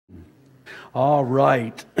All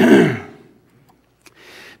right.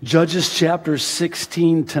 Judges chapter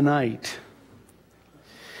 16 tonight.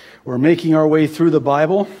 We're making our way through the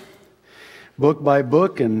Bible, book by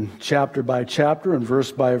book and chapter by chapter and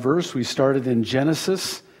verse by verse. We started in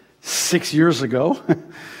Genesis 6 years ago.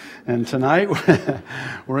 And tonight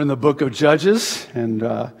we're in the book of Judges, and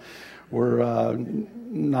we're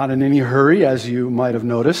not in any hurry, as you might have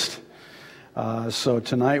noticed. So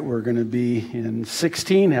tonight we're going to be in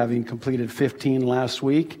 16, having completed 15 last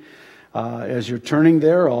week. As you're turning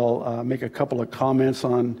there, I'll make a couple of comments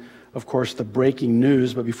on, of course, the breaking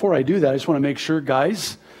news. But before I do that, I just want to make sure,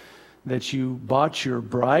 guys, that you bought your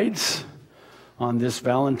brides on this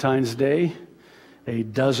Valentine's Day a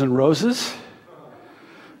dozen roses.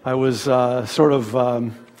 I was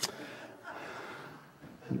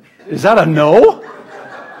is that a no?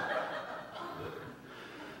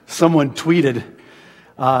 Someone tweeted,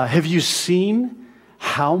 have you seen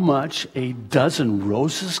how much a dozen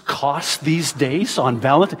roses cost these days on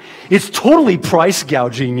Valentine's? It's totally price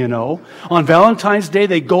gouging, you know. On Valentine's Day,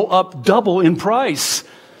 they go up double in price.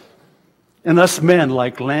 And us men,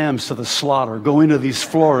 like lambs to the slaughter, go into these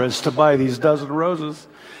florists to buy these dozen roses.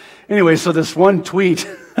 Anyway, so this one tweet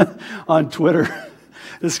on Twitter,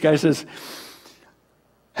 this guy says,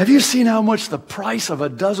 have you seen how much the price of a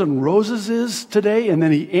dozen roses is today? And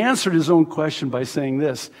then he answered his own question by saying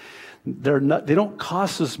this, they don't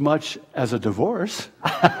cost as much as a divorce.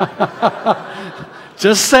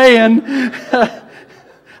 Just saying.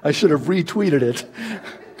 I should have retweeted it.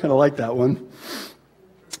 Kind of like that one.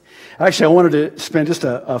 Actually, I wanted to spend just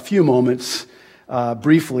a few moments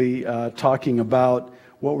briefly talking about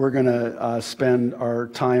what we're going to spend our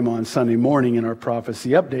time on Sunday morning in our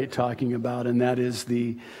prophecy update talking about, and that is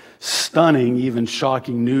the stunning, even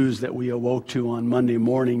shocking news that we awoke to on Monday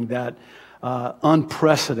morning that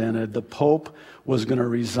unprecedented, the Pope was going to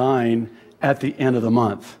resign at the end of the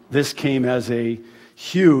month. This came as a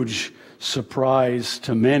huge surprise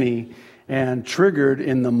to many and triggered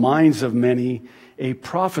in the minds of many a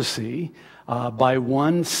prophecy by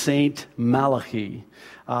one Saint Malachi.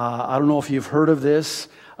 I don't know if you've heard of this.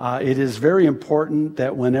 It is very important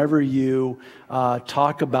that whenever you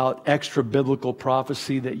talk about extra-biblical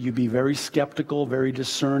prophecy, that you be very skeptical, very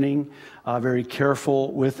discerning, very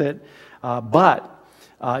careful with it. But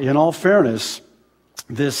in all fairness,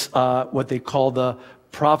 this, what they call the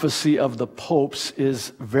prophecy of the popes,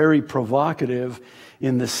 is very provocative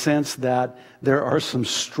in the sense that there are some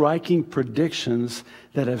striking predictions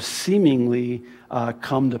that have seemingly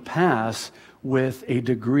come to pass with a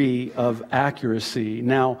degree of accuracy.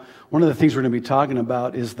 Now, one of the things we're going to be talking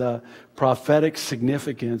about is the prophetic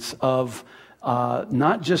significance of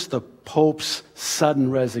not just the Pope's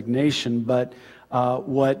sudden resignation, but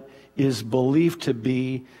what is believed to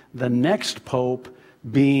be the next Pope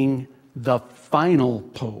being the final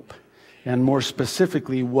Pope, and more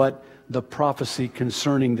specifically, what the prophecy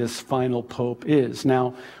concerning this final Pope is.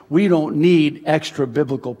 Now, we don't need extra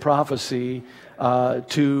biblical prophecy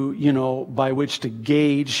by which to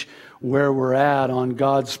gauge where we're at on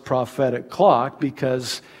God's prophetic clock,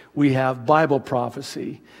 because we have Bible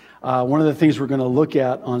prophecy. One of the things we're going to look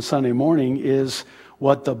at on Sunday morning is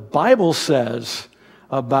what the Bible says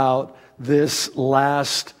about this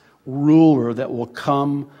last ruler that will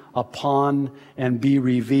come upon and be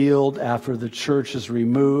revealed after the church is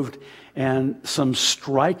removed, and some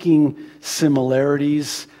striking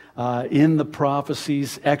similarities in the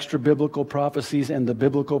prophecies, extra-biblical prophecies, and the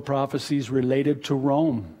biblical prophecies related to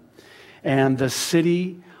Rome and the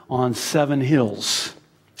city on 7 hills,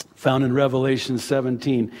 found in Revelation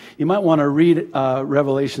 17. You might want to read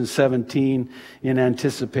Revelation 17 in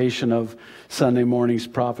anticipation of Sunday morning's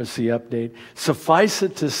prophecy update. Suffice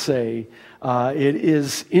it to say, it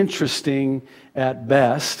is interesting at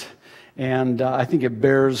best, and I think it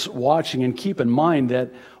bears watching. And keep in mind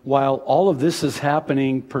that while all of this is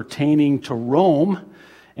happening pertaining to Rome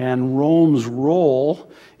and Rome's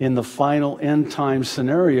role in the final end time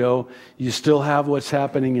scenario, you still have what's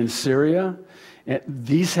happening in Syria.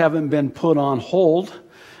 These haven't been put on hold.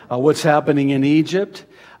 What's happening in Egypt,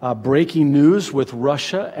 breaking news with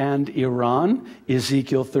Russia and Iran,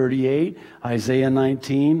 Ezekiel 38, Isaiah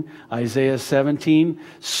 19, Isaiah 17,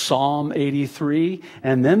 Psalm 83.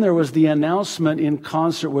 And then there was the announcement in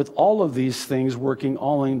concert with all of these things working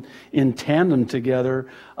all in tandem together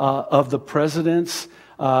of the president's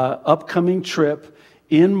upcoming trip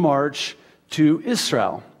in March to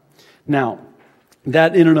Israel. Now,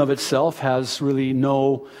 that in and of itself has really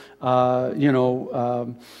no,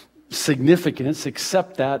 significance,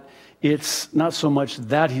 except that it's not so much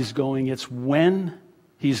that he's going, it's when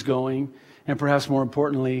he's going, and perhaps more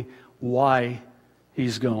importantly, why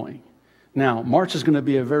he's going. Now, March is going to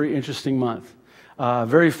be a very interesting month,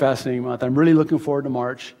 very fascinating month. I'm really looking forward to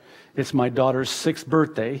March. It's my daughter's 6th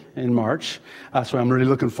birthday in March. That's why I'm really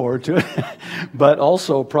looking forward to it. But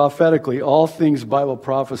also, prophetically, all things Bible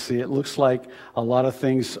prophecy, it looks like a lot of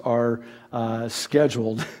things are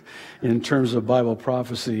scheduled in terms of Bible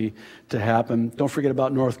prophecy to happen. Don't forget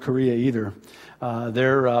about North Korea either.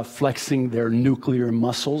 They're flexing their nuclear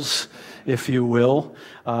muscles, if you will,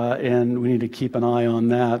 and we need to keep an eye on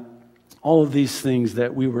that. All of these things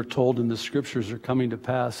that we were told in the Scriptures are coming to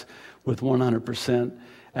pass with 100%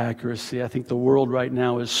 accuracy. I think the world right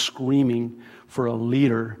now is screaming for a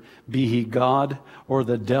leader, be he God or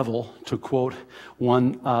the devil, to quote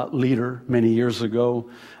one leader many years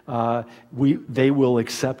ago. They will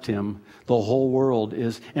accept him. The whole world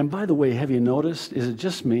is. And by the way, have you noticed, is it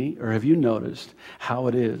just me, or have you noticed how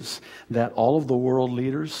it is that all of the world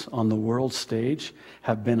leaders on the world stage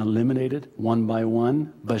have been eliminated one by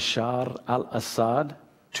one? Bashar al-Assad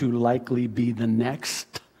to likely be the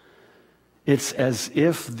next. It's as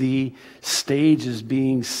if the stage is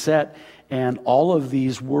being set and all of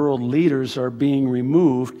these world leaders are being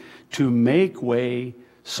removed to make way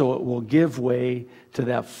so it will give way to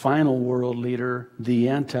that final world leader, the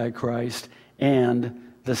Antichrist,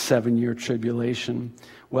 and the 7-year tribulation.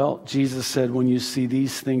 Well, Jesus said, when you see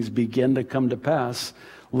these things begin to come to pass,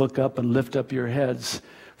 look up and lift up your heads,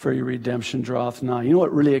 for your redemption draweth nigh. You know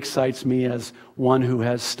what really excites me as one who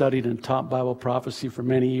has studied and taught Bible prophecy for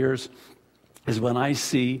many years? Is when I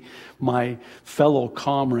see my fellow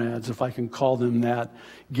comrades, if I can call them that,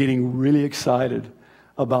 getting really excited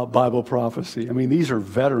about Bible prophecy. I mean, these are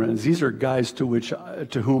veterans. These are guys to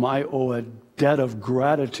whom I owe a debt of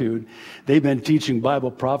gratitude. They've been teaching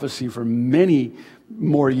Bible prophecy for many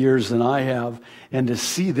more years than I have, and to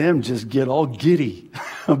see them just get all giddy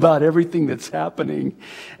about everything that's happening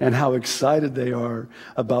and how excited they are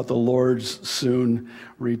about the Lord's soon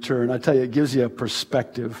return. I tell you, it gives you a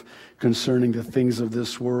perspective concerning the things of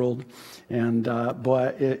this world. And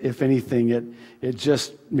boy, if anything, it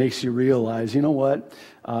just makes you realize, you know what?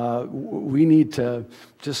 We need to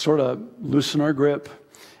just sort of loosen our grip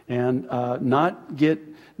and not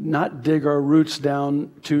dig our roots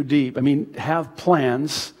down too deep. I mean, have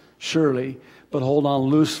plans, surely, but hold on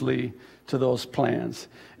loosely to those plans.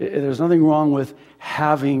 There's nothing wrong with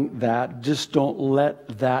having that. Just don't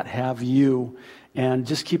let that have you. And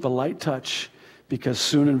just keep a light touch, because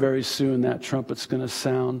soon and very soon that trumpet's going to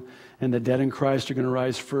sound, and the dead in Christ are going to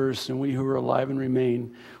rise first, and we who are alive and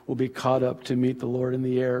remain will be caught up to meet the Lord in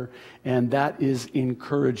the air. And that is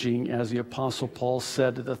encouraging, as the Apostle Paul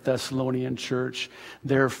said to the Thessalonian church.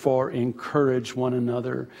 Therefore, encourage one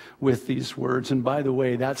another with these words. And by the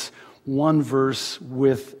way, that's one verse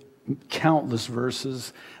with countless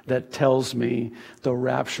verses that tells me the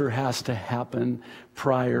rapture has to happen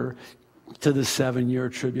prior to the 7-year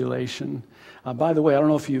tribulation. By the way, I don't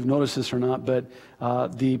know if you've noticed this or not, but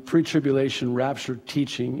the pre-tribulation rapture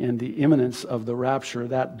teaching and the imminence of the rapture,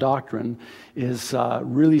 that doctrine, is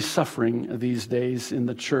really suffering these days in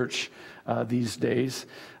the church these days.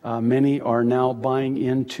 Many are now buying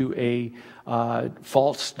into a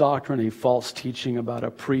false doctrine, a false teaching about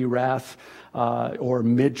a pre-wrath or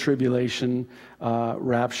mid-tribulation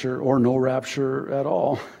rapture, or no rapture at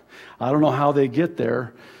all. I don't know how they get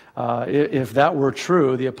there. If that were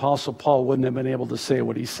true, the Apostle Paul wouldn't have been able to say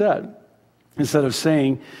what he said. Instead of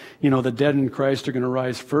saying, the dead in Christ are going to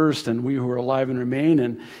rise first, and we who are alive and remain,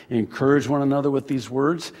 and encourage one another with these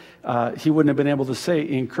words, he wouldn't have been able to say,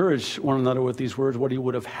 encourage one another with these words. What he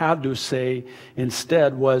would have had to say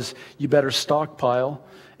instead was, you better stockpile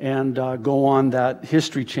and go on that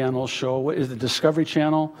History Channel show. What is the Discovery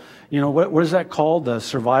Channel? What is that called? The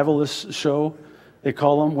survivalist show? They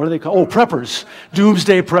call them, what do they call? Oh, preppers.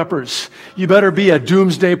 Doomsday preppers. You better be a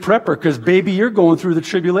doomsday prepper, because baby, you're going through the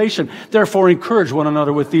tribulation. Therefore, encourage one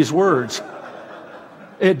another with these words.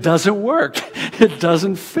 It doesn't work. It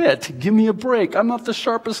doesn't fit. Give me a break. I'm not the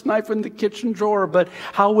sharpest knife in the kitchen drawer, but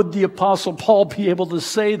how would the Apostle Paul be able to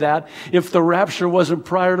say that if the rapture wasn't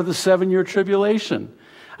prior to the 7-year tribulation?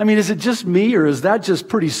 I mean, is it just me, or is that just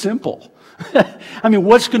pretty simple? I mean,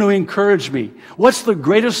 what's going to encourage me? What's the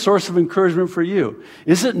greatest source of encouragement for you?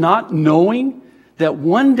 Is it not knowing that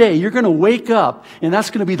one day you're going to wake up, and that's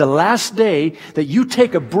going to be the last day that you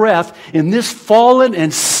take a breath in this fallen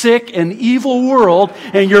and sick and evil world,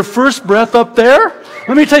 and your first breath up there?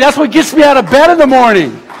 Let me tell you, that's what gets me out of bed in the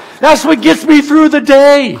morning. That's what gets me through the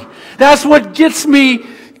day. That's what gets me.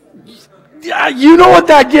 You know what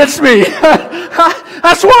that gets me.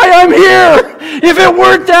 That's why I'm here. If it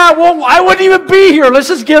weren't that, well, I wouldn't even be here. Let's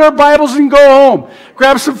just get our Bibles and go home.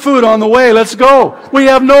 Grab some food on the way. Let's go. We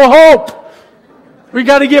have no hope. We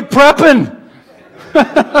got to get prepping.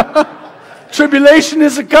 Tribulation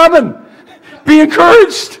is a-coming. Be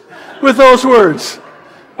encouraged with those words.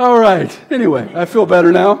 All right. Anyway, I feel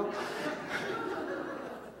better now.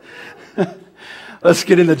 Let's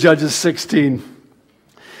get into Judges 16.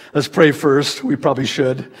 Let's pray first. We probably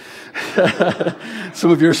should.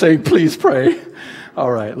 Some of you are saying, please pray.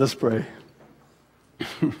 All right, let's pray.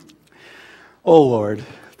 Oh, Lord,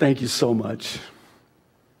 thank you so much.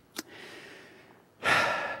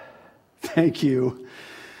 Thank you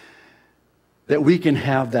that we can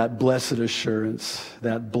have that blessed assurance,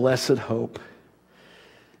 that blessed hope.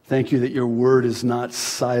 Thank you that your word is not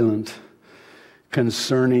silent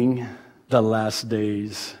concerning the last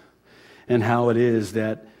days and how it is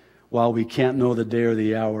that while we can't know the day or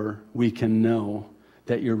the hour, we can know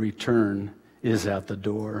that your return is at the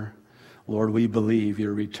door. Lord, we believe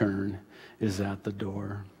your return is at the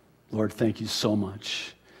door. Lord, thank you so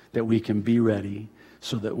much that we can be ready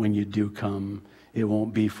so that when you do come, it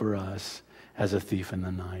won't be for us as a thief in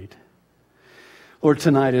the night. Lord,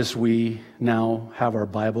 tonight as we now have our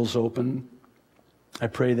Bibles open, I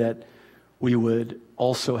pray that we would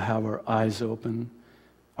also have our eyes open,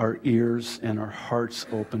 our ears and our hearts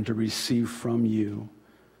open to receive from you,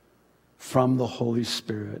 from the Holy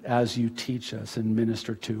Spirit, as you teach us and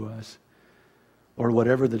minister to us. Or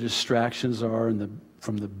whatever the distractions are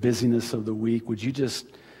from the busyness of the week, would you just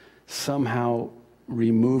somehow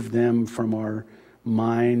remove them from our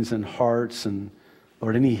minds and hearts, and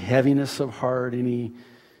Lord, any heaviness of heart, any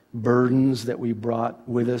burdens that we brought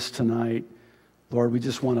with us tonight, Lord, we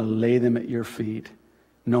just want to lay them at your feet,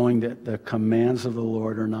 knowing that the commands of the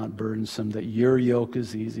Lord are not burdensome, that your yoke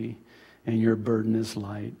is easy and your burden is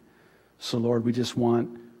light. So Lord, we just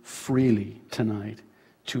want freely tonight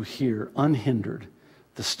to hear unhindered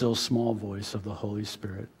the still small voice of the Holy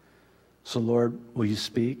Spirit. So Lord, will you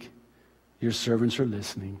speak? Your servants are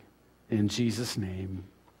listening. In Jesus' name,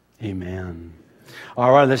 amen.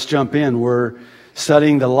 All right, let's jump in. We're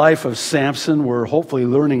studying the life of Samson. We're hopefully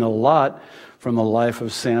learning a lot from the life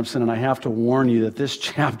of Samson, and I have to warn you that this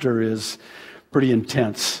chapter is pretty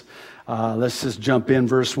intense. Let's just jump in,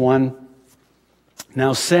 verse 1.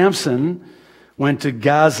 Now Samson went to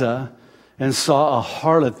Gaza and saw a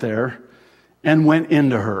harlot there and went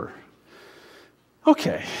into her.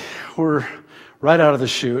 Okay, we're right out of the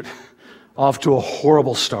chute, off to a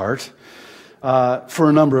horrible start for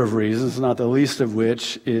a number of reasons, not the least of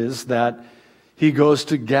which is that he goes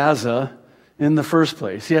to Gaza in the first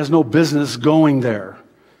place. He has no business going there.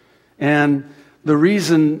 And the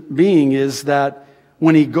reason being is that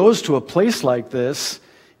when he goes to a place like this,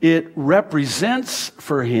 it represents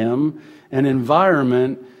for him an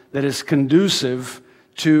environment that is conducive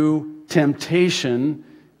to temptation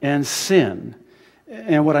and sin.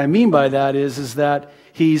 And what I mean by that is that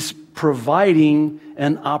he's providing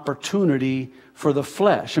an opportunity for the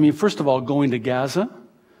flesh. I mean, first of all, going to Gaza,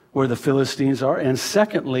 where the Philistines are, and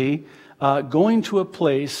secondly, going to a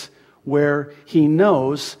place where he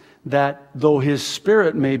knows that though his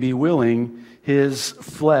spirit may be willing, his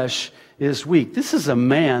flesh is weak. This is a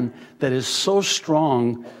man that is so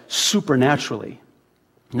strong supernaturally.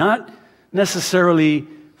 Not necessarily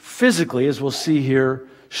physically, as we'll see here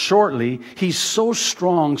shortly. He's so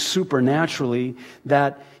strong supernaturally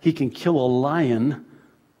that he can kill a lion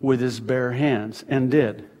with his bare hands, and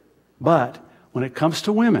did. But when it comes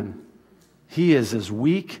to women, he is as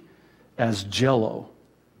weak as Jell-O.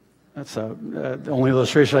 That's the only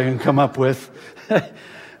illustration I can come up with.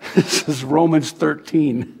 This is Romans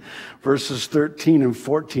 13, verses 13 and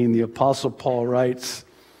 14. The Apostle Paul writes,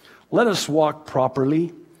 "Let us walk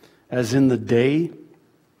properly, as in the day,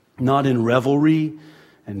 not in revelry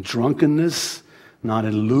and drunkenness, not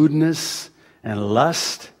in lewdness and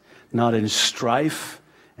lust, not in strife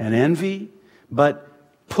and envy, but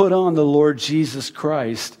put on the Lord Jesus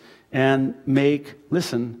Christ and make,"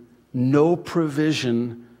 listen, "no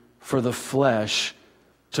provision for the flesh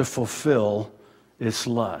to fulfill its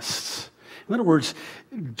lusts." In other words,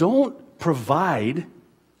 don't provide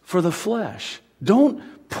for the flesh. Don't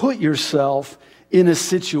put yourself in a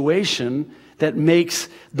situation that makes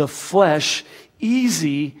the flesh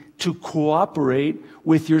easy to cooperate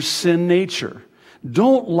with your sin nature.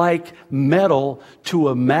 Don't, like metal to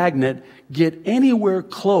a magnet, get anywhere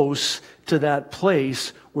close to that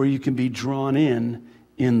place where you can be drawn in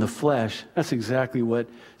the flesh. That's exactly what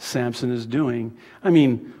Samson is doing. I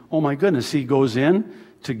mean, oh my goodness, he goes in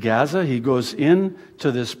to Gaza, he goes in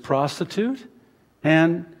to this prostitute,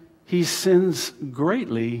 and he sins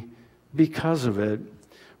greatly because of it.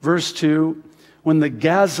 Verse 2, when the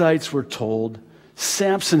Gazites were told,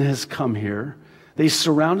 Samson has come here, they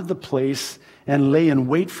surrounded the place and lay in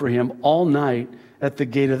wait for him all night at the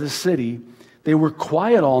gate of the city. They were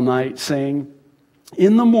quiet all night, saying,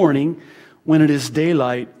 "In the morning, when it is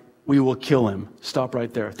daylight, we will kill him." Stop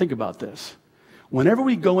right there. Think about this. Whenever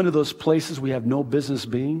we go into those places we have no business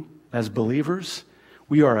being, as believers,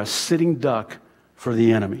 we are a sitting duck for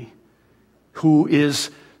the enemy, who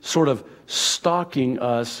is sort of stalking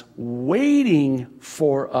us, waiting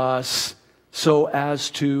for us so as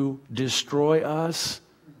to destroy us.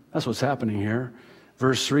 That's what's happening here.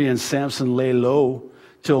 Verse 3, and Samson lay low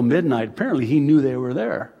till midnight. Apparently he knew they were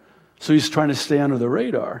there, so he's trying to stay under the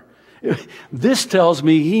radar. This tells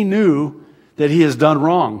me he knew that he has done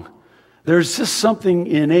wrong. There's just something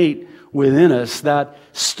innate within us, that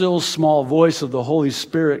still small voice of the Holy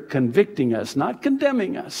Spirit convicting us, not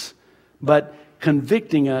condemning us, but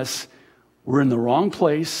convicting us. We're in the wrong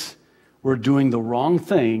place, we're doing the wrong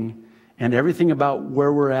thing, and everything about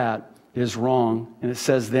where we're at is wrong. And it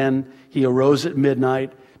says, then he arose at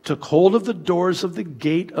midnight, took hold of the doors of the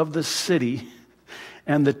gate of the city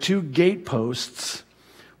and the two gateposts,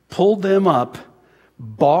 pulled them up,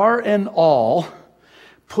 bar and all,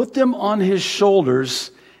 put them on his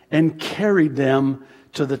shoulders, and carried them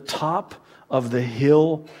to the top of the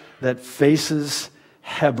hill that faces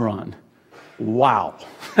Hebron. Wow.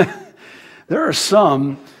 There are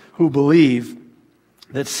some who believe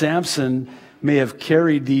that Samson may have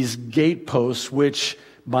carried these gateposts, which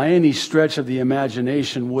by any stretch of the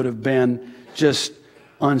imagination would have been just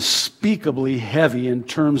unspeakably heavy in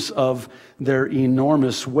terms of their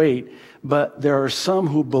enormous weight. But there are some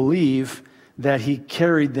who believe that he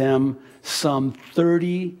carried them some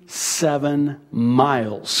 37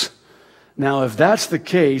 miles. Now, if that's the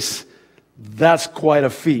case, that's quite a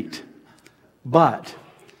feat. But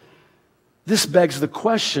this begs the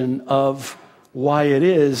question of why it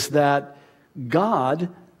is that God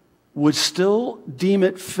would still deem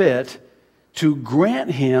it fit to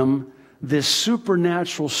grant him this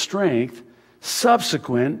supernatural strength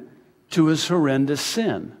subsequent to his horrendous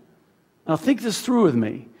sin. Now think this through with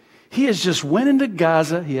me. He has just went into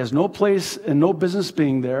Gaza. He has no place and no business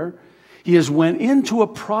being there. He has went into a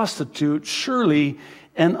prostitute, surely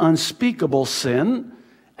an unspeakable sin,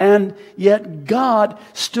 and yet God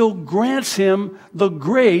still grants him the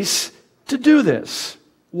grace to do this.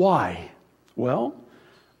 Why? Well,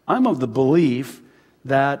 I'm of the belief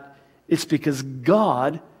that it's because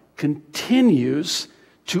God continues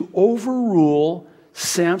to overrule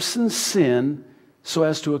Samson's sin so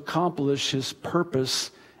as to accomplish his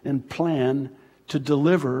purpose and plan to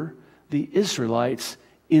deliver the Israelites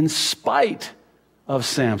in spite of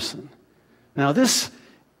Samson. Now, this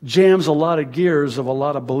jams a lot of gears of a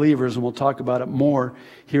lot of believers, and we'll talk about it more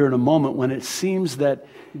here in a moment, when it seems that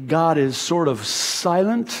God is sort of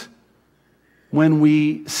silent when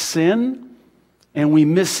we sin, and we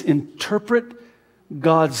misinterpret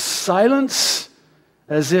God's silence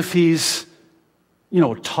as if he's,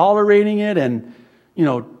 tolerating it and,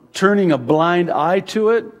 turning a blind eye to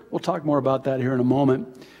it. We'll talk more about that here in a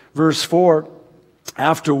moment. Verse 4,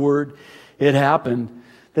 afterward it happened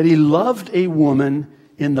that he loved a woman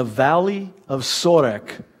in the valley of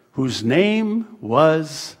Sorek, whose name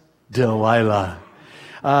was Delilah.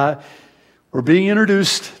 We're being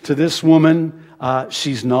introduced to this woman.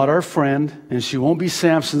 She's not our friend, and she won't be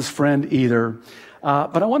Samson's friend either.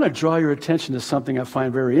 But I want to draw your attention to something I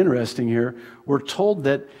find very interesting here. We're told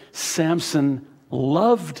that Samson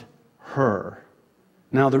loved her.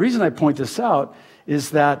 Now, the reason I point this out is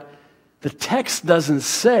that the text doesn't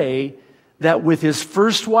say that with his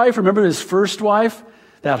first wife, remember his first wife?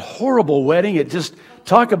 That horrible wedding, it just,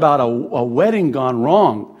 talk about a wedding gone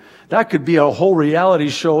wrong. That could be a whole reality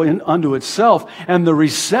show unto itself. And the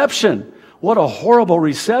reception, what a horrible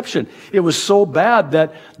reception. It was so bad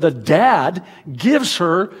that the dad gives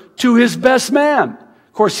her to his best man.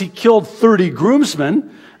 Of course, he killed 30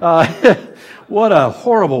 groomsmen. What a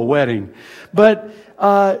horrible wedding. But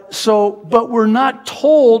we're not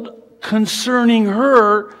told concerning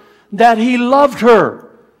her that he loved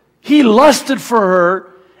her. He lusted for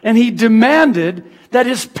her, and he demanded that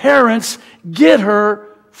his parents get her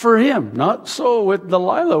for him. Not so with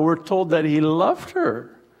Delilah. We're told that he loved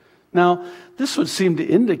her. Now, this would seem to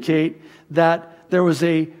indicate that there was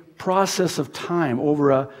a process of time,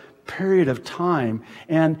 over a period of time,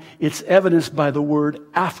 and it's evidenced by the word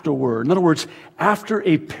afterward. In other words, after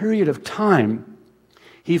a period of time,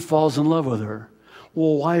 he falls in love with her.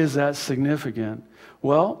 Well, why is that significant?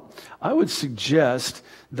 Well, I would suggest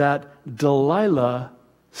that Delilah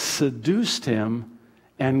seduced him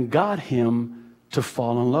and got him to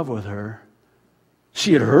fall in love with her.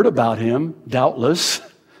 She had heard about him, doubtless.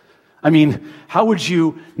 I mean, how would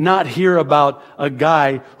you not hear about a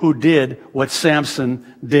guy who did what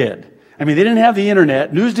Samson did? I mean, they didn't have the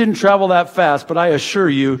internet. News didn't travel that fast, but I assure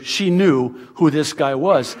you, she knew who this guy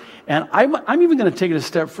was. And I'm even going to take it a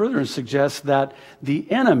step further and suggest that the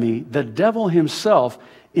enemy, the devil himself,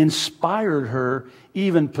 inspired her,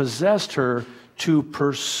 even possessed her to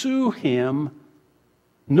pursue him,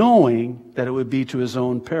 knowing that it would be to his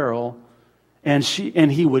own peril. And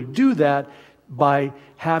he would do that by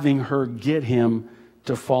having her get him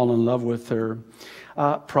to fall in love with her.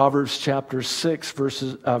 Proverbs chapter 6,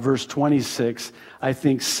 verse 26, I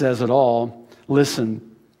think says it all.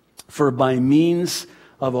 Listen, for by means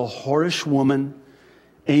of a whorish woman,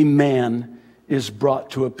 a man is brought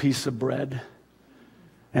to a piece of bread.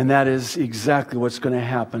 And that is exactly what's going to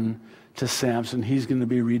happen to Samson. He's going to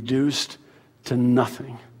be reduced to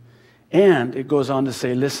nothing. And it goes on to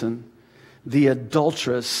say, listen, the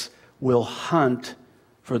adulteress will hunt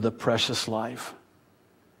for the precious life.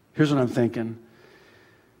 Here's what I'm thinking.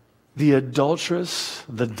 The adulteress,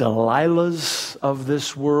 the Delilahs of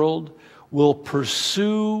this world, will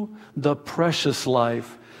pursue the precious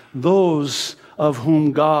life, those of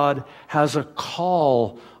whom God has a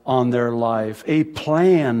call on their life, a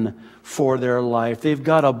plan for their life. They've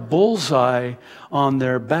got a bullseye on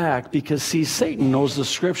their back because, see, Satan knows the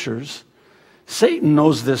scriptures. Satan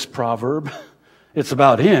knows this proverb. It's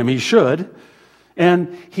about him. He should.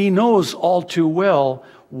 And he knows all too well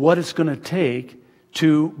what it's going to take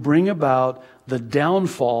to bring about the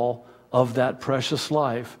downfall of that precious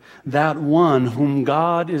life, that one whom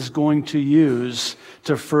God is going to use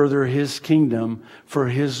to further his kingdom for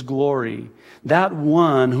his glory, that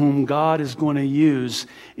one whom God is going to use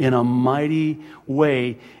in a mighty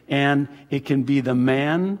way. And it can be the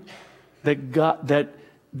man that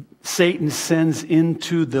Satan sends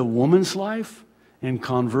into the woman's life, and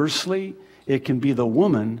conversely, it can be the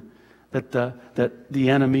woman that the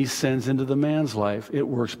enemy sends into the man's life. It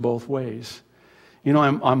works both ways. You know,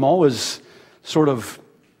 I'm always sort of,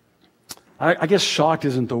 I guess shocked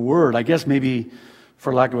isn't the word. I guess maybe,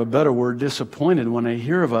 for lack of a better word, disappointed when I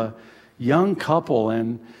hear of a young couple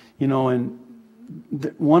and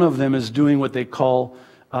one of them is doing what they call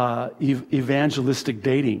evangelistic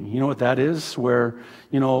dating. You know what that is? Where,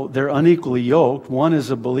 they're unequally yoked. One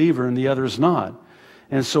is a believer and the other is not.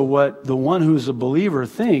 And so what the one who's a believer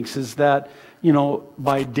thinks is that,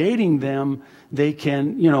 by dating them, they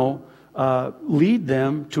can, lead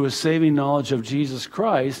them to a saving knowledge of Jesus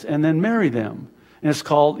Christ and then marry them. And it's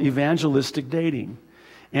called evangelistic dating.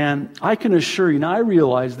 And I can assure you, now I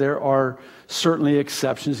realize there are certainly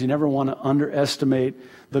exceptions. You never want to underestimate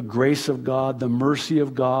the grace of God, the mercy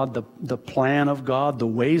of God, the plan of God, the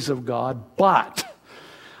ways of God. But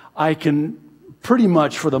I can pretty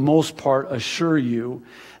much, for the most part, assure you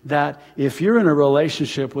that if you're in a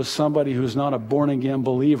relationship with somebody who's not a born-again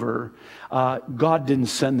believer, God didn't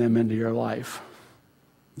send them into your life.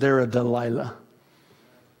 They're a Delilah.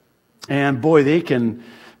 And boy, they can,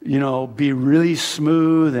 be really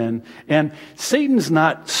smooth. And Satan's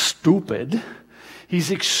not stupid. He's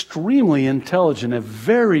extremely intelligent, a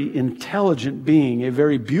very intelligent being, a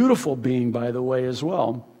very beautiful being, by the way, as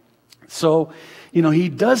well. So, he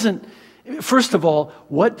doesn't. First of all,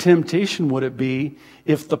 what temptation would it be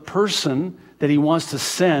if the person that he wants to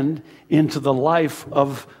send into the life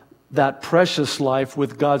of that precious life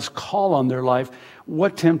with God's call on their life,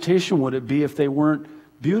 what temptation would it be if they weren't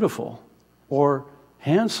beautiful or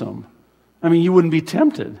handsome? I mean, you wouldn't be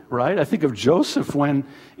tempted, right? I think of Joseph when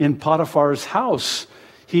in Potiphar's house,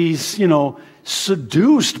 he's,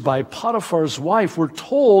 seduced by Potiphar's wife. We're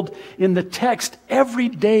told in the text every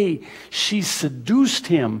day she seduced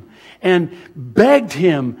him and begged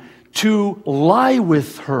him to lie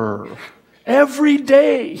with her every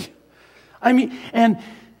day. I mean, and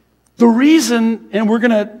the reason, and we're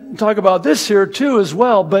going to talk about this here too as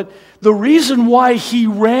well, but the reason why he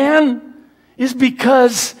ran is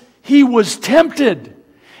because he was tempted.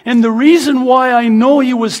 And the reason why I know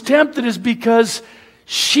he was tempted is because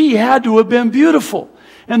she had to have been beautiful.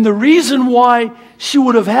 And the reason why she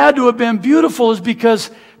would have had to have been beautiful is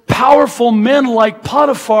because powerful men like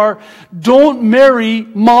Potiphar don't marry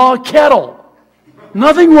Ma Kettle.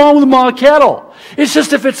 Nothing wrong with Ma Kettle. It's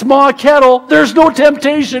just if it's Ma Kettle, there's no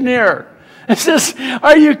temptation here. It's just,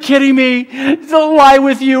 are you kidding me? To lie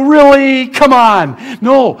with you, really? Come on.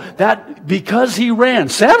 No, because he ran.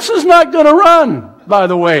 Samson's not going to run, by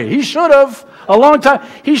the way. He should have. A long time.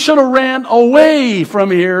 He should have ran away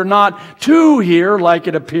from here, not to here, like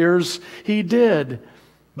it appears he did.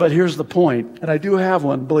 But here's the point, and I do have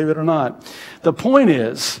one, believe it or not. The point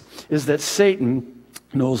is that Satan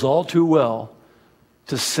knows all too well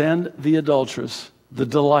to send the adulteress, the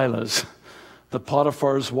Delilahs, the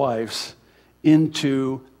Potiphar's wives,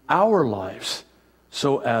 into our lives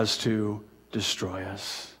so as to destroy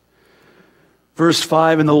us. Verse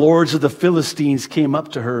 5, and the lords of the Philistines came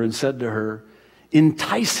up to her and said to her,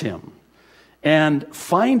 entice him and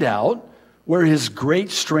find out where his great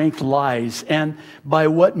strength lies, and by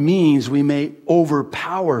what means we may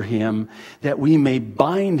overpower him, that we may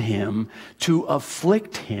bind him to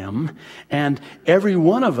afflict him, and every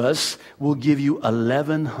one of us will give you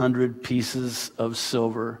 1,100 pieces of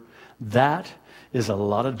silver. That is a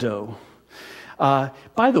lot of dough.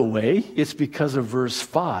 By the way, it's because of verse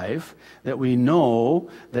 5 that we know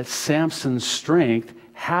that Samson's strength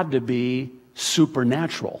had to be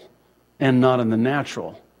supernatural and not in the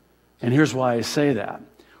natural. And here's why I say that.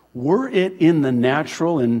 Were it in the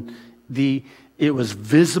natural and it was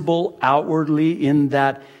visible outwardly in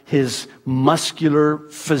that his muscular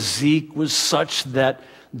physique was such that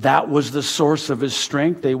that was the source of his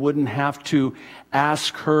strength, they wouldn't have to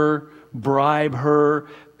ask her, bribe her,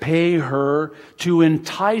 pay her to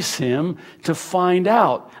entice him to find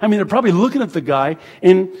out. I mean, they're probably looking at the guy,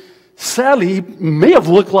 and sadly, he may have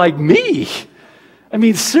looked like me. I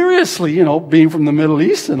mean, seriously, being from the Middle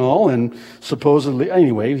East and all, and supposedly,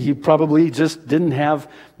 anyway, he probably just didn't have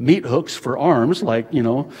meat hooks for arms like,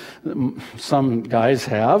 some guys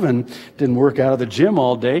have, and didn't work out of the gym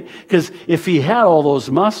all day. Because if he had all those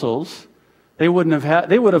muscles, they would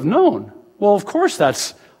have known. Well, of course,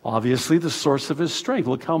 that's obviously the source of his strength.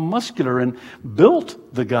 Look how muscular and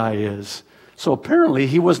built the guy is. So apparently,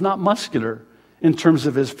 he was not muscular in terms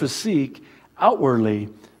of his physique outwardly.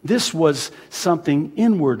 This was something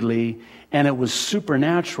inwardly, and it was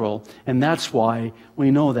supernatural, and that's why we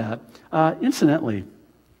know that. Incidentally,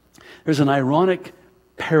 there's an ironic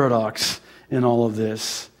paradox in all of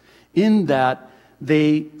this, in that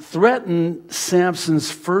they threaten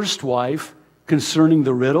Samson's first wife concerning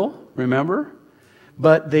the riddle, remember?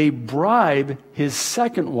 But they bribe his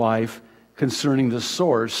second wife concerning the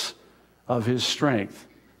source of his strength.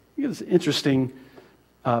 It's an interesting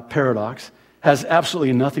paradox. Has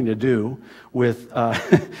absolutely nothing to do with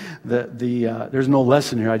there's no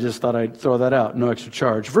lesson here. I just thought I'd throw that out. No extra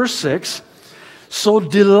charge. Verse 6, so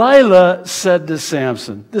Delilah said to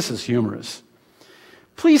Samson, this is humorous,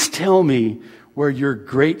 please tell me where your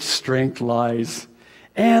great strength lies,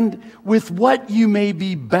 and with what you may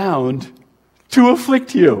be bound to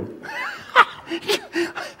afflict you.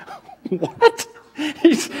 What?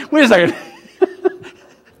 Wait a second.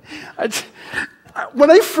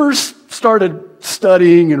 When I first started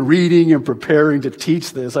studying and reading and preparing to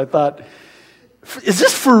teach this, I thought, is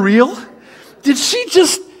this for real? Did she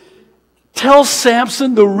just tell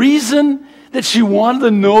Samson the reason that she wanted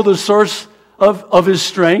to know the source of his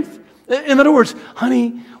strength? In other words,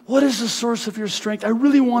 honey, what is the source of your strength? I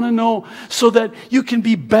really want to know so that you can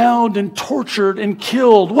be bound and tortured and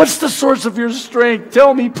killed. What's the source of your strength?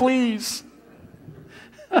 Tell me, please.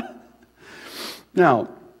 Now,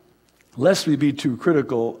 lest we be too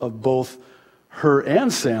critical of both her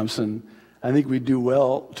and Samson, I think we do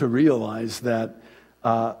well to realize that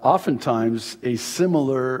oftentimes a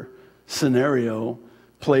similar scenario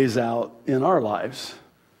plays out in our lives.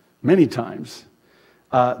 Many times.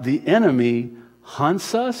 The enemy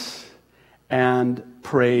hunts us and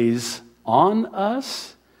preys on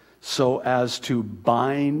us so as to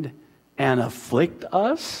bind and afflict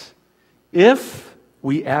us if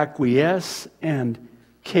we acquiesce and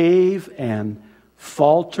cave and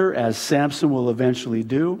falter, as Samson will eventually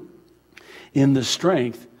do, in the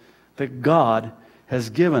strength that God has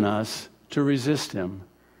given us to resist him.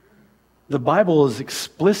 The Bible is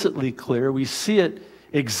explicitly clear. We see it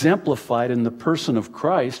exemplified in the person of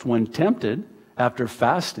Christ when tempted after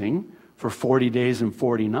fasting for 40 days and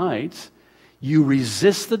 40 nights. You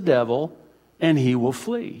resist the devil and he will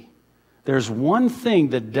flee. There's one thing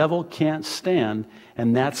the devil can't stand,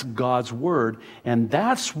 and that's God's word. And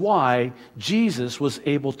that's why Jesus was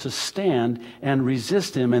able to stand and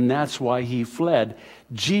resist him, and that's why he fled.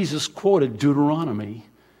 Jesus quoted Deuteronomy.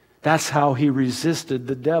 That's how he resisted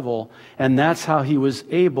the devil, and that's how he was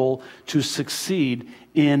able to succeed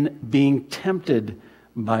in being tempted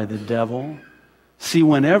by the devil. See,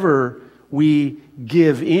 whenever we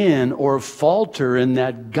give in or falter in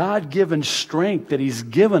that God-given strength that he's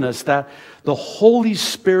given us, that the Holy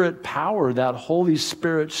Spirit power, that Holy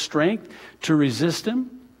Spirit strength to resist him,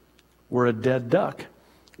 we're a dead duck.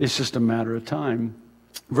 It's just a matter of time.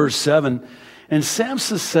 Verse 7, and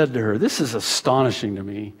Samson said to her, this is astonishing to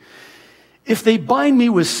me, if they bind me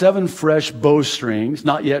with 7 fresh bowstrings,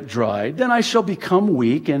 not yet dried, then I shall become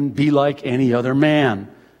weak and be like any other man.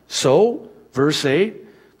 So, verse 8,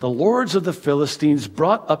 the lords of the Philistines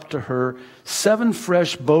brought up to her 7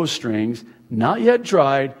 fresh bowstrings, not yet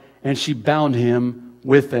dried, and she bound him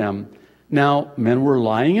with them. Now, men were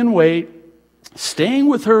lying in wait, staying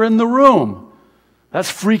with her in the room. That's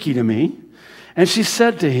freaky to me. And she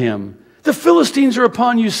said to him, "The Philistines are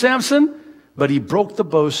upon you, Samson." But he broke the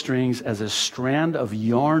bowstrings as a strand of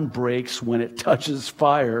yarn breaks when it touches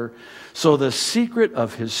fire. So the secret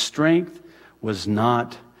of his strength was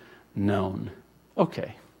not known.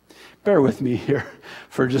 Okay, bear with me here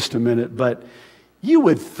for just a minute. But you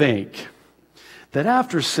would think that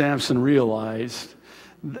after Samson realized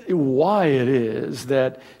why it is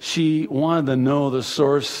that she wanted to know the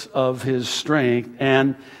source of his strength,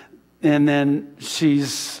 and then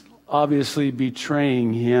she's obviously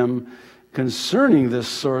betraying him concerning this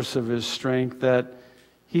source of his strength, that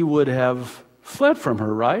he would have fled from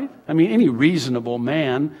her, right? I mean, any reasonable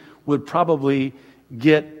man would probably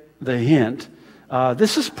get the hint.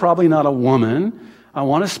 This is probably not a woman I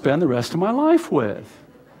want to spend the rest of my life with.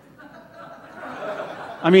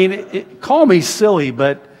 I mean, call me silly,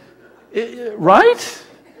 but, right?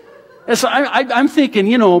 And so I'm thinking,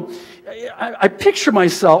 you know, I picture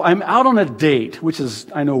myself, I'm out on a date, which is,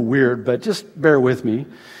 I know, weird, but just bear with me.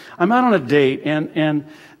 I'm out on a date, and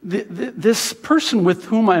this person with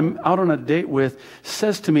whom I'm out on a date with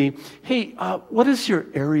says to me, "Hey, what is your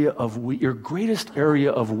your greatest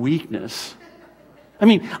area of weakness?" I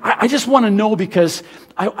mean, I just want to know, because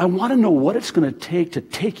I want to know what it's going to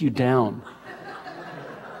take you down.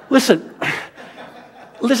 Listen,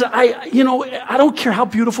 I don't care how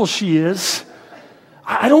beautiful she is.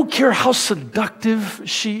 I don't care how seductive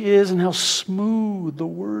she is and how smooth the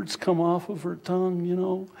words come off of her tongue, you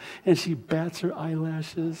know, and she bats her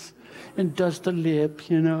eyelashes and does the lip,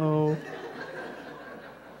 you know,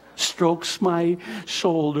 strokes my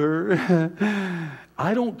shoulder.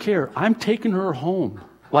 I don't care. I'm taking her home,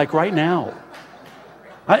 like right now.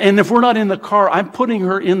 And if we're not in the car, I won't put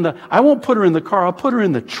her in the car, I'll put her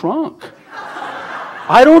in the trunk.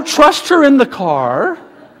 I don't trust her in the car.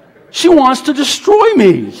 She wants to destroy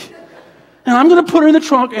me. And I'm going to put her in the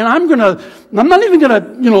trunk, and I'm not even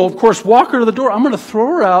going to, of course, walk her to the door. I'm going to throw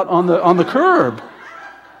her out on the curb.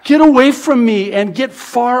 Get away from me, and get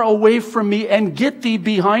far away from me, and get thee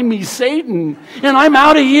behind me, Satan. And I'm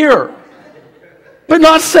out of here. But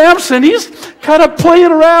not Samson. He's kind of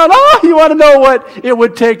playing around. Oh, you want to know what it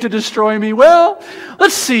would take to destroy me? Well,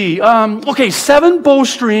 let's see. Okay, 7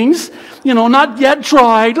 bowstrings, not yet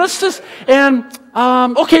dried.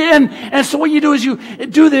 Okay, and so what you do is you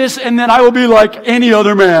do this, and then I will be like any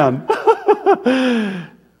other man.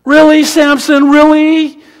 Really, Samson?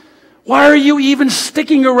 Really? Why are you even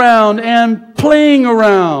sticking around and playing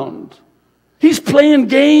around? He's playing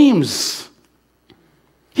games.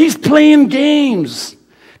 He's playing games.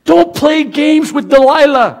 Don't play games with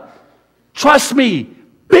Delilah. Trust me,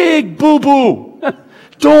 big boo-boo.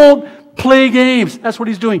 Don't play games. That's what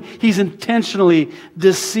he's doing. He's intentionally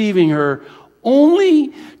deceiving her,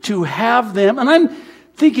 only to have them. And I'm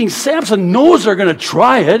thinking Samson knows they're going to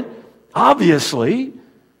try it, obviously.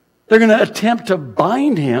 They're going to attempt to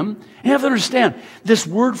bind him. And you have to understand, this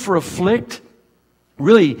word for afflict,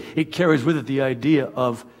 really, it carries with it the idea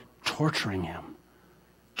of torturing him.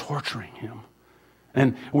 Torturing him.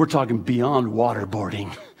 And we're talking beyond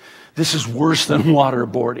waterboarding. This is worse than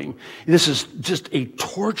waterboarding. This is just a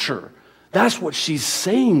torture. That's what she's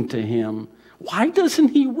saying to him. Why doesn't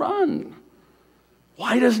he run?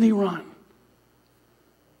 Why doesn't he run?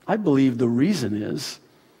 I believe the reason is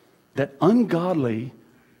that ungodly,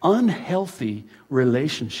 unhealthy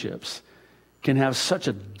relationships can have such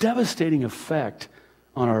a devastating effect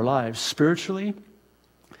on our lives spiritually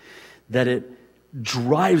that it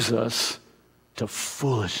drives us to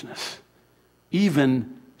foolishness,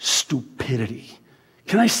 even stupidity.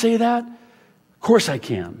 Can I say that? Of course I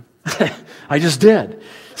can. I just did.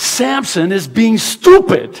 Samson is being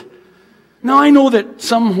stupid. Now, I know that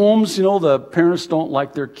some homes, the parents don't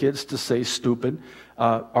like their kids to say stupid.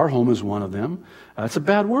 Our home is one of them. It's a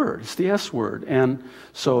bad word. It's the S word. And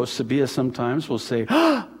so Sabia sometimes will say,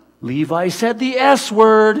 Levi said the S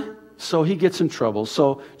word. So he gets in trouble.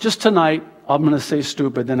 So just tonight, I'm going to say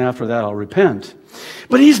stupid. Then after that, I'll repent.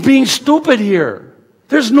 But he's being stupid here.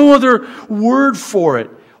 There's no other word for it.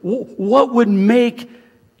 What would make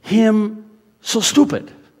him so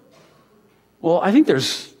stupid? Well, I think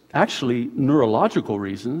there's actually neurological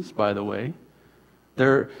reasons, by the way.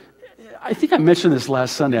 I think I mentioned this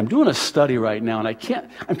last Sunday. I'm doing a study right now, and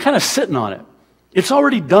I'm kind of sitting on it. It's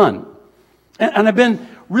already done. And I've been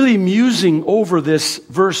really musing over this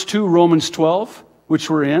verse 2, Romans 12, which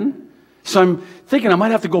we're in. So I'm thinking I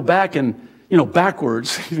might have to go back and,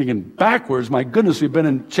 backwards. Thinking backwards, my goodness, we've been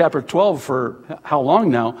in chapter 12 for how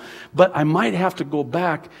long now? But I might have to go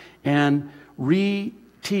back and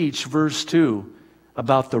reteach verse 2.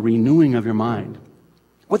 about the renewing of your mind.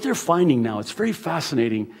 What they're finding now, it's very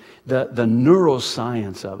fascinating, the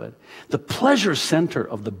neuroscience of it. The pleasure center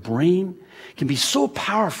of the brain can be so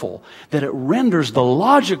powerful that it renders the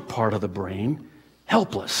logic part of the brain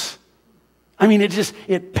helpless. I mean,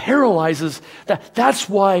 it paralyzes. That's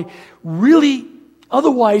why really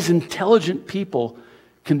otherwise intelligent people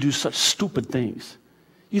can do such stupid things.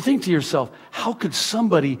 You think to yourself, how could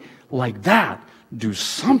somebody like that do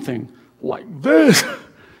something like this?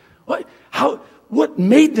 What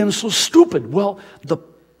made them so stupid? Well, the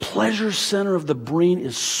pleasure center of the brain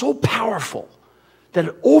is so powerful that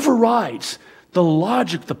it overrides the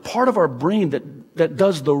logic, the part of our brain that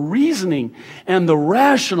does the reasoning and the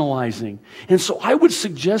rationalizing. And so I would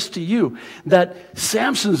suggest to you that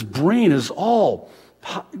Samson's brain is all,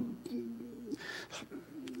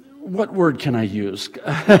 what word can I use?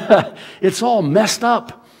 It's all messed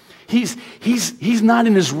up. He's not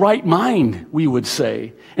in his right mind, we would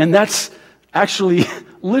say. And that's actually,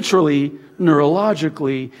 literally,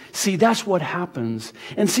 neurologically, see, that's what happens.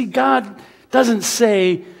 And see, God doesn't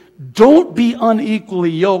say, don't be unequally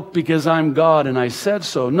yoked because I'm God and I said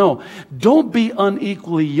so. No, don't be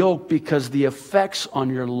unequally yoked because the effects on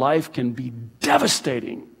your life can be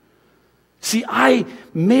devastating. See, I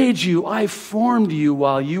made you, I formed you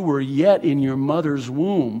while you were yet in your mother's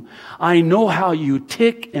womb. I know how you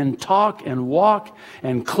tick and talk and walk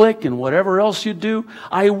and click and whatever else you do.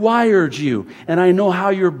 I wired you, and I know how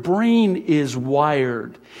your brain is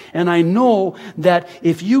wired. And I know that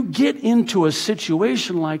if you get into a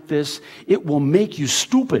situation like this, it will make you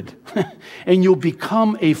stupid. And you'll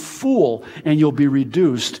become a fool, and you'll be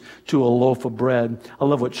reduced to a loaf of bread. I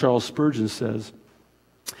love what Charles Spurgeon says.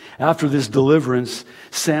 After this deliverance,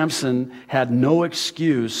 Samson had no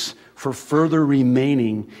excuse for further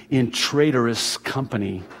remaining in traitorous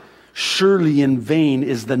company. Surely in vain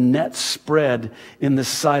is the net spread in the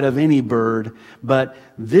sight of any bird, but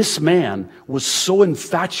this man was so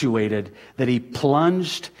infatuated that he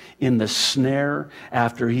plunged in the snare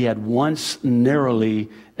after he had once narrowly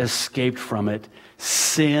escaped from it.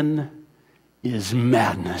 Sin is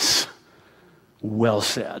madness. Well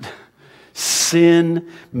said. Sin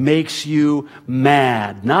makes you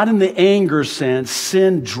mad. Not in the anger sense.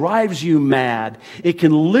 Sin drives you mad. It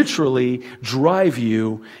can literally drive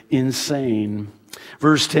you insane.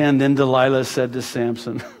 Verse 10, then Delilah said to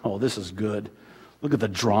Samson, oh, this is good. Look at the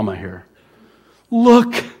drama here.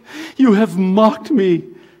 Look, you have mocked me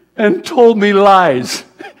and told me lies.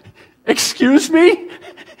 Excuse me?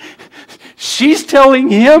 She's telling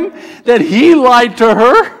him that he lied to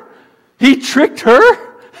her? He tricked her?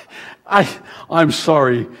 I'm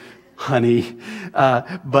sorry, honey,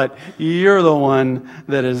 but you're the one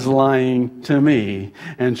that is lying to me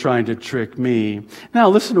and trying to trick me. Now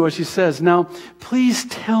listen to what she says. Now, please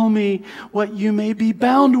tell me what you may be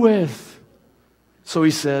bound with. So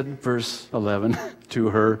he said, verse 11, to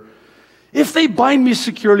her, if they bind me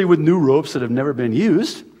securely with new ropes that have never been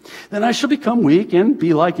used, then I shall become weak and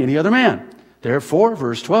be like any other man. Therefore,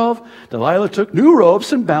 verse 12, Delilah took new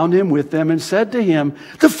ropes and bound him with them and said to him,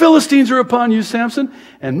 the Philistines are upon you, Samson.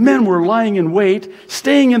 And men were lying in wait,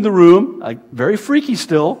 staying in the room, very freaky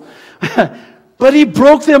still. But he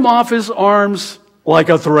broke them off his arms like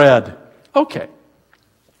a thread. Okay.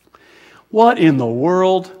 What in the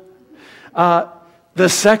world? The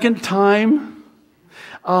second time,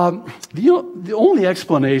 the only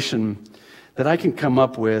explanation that I can come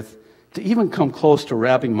up with to even come close to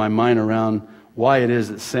wrapping my mind around why it is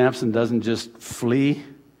that Samson doesn't just flee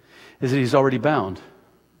is that he's already bound.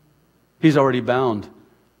 He's already bound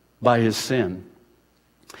by his sin.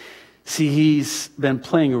 See, he's been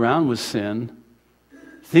playing around with sin,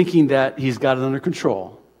 thinking that he's got it under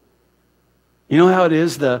control. You know how it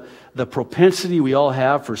is, the propensity we all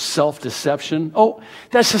have for self-deception? Oh,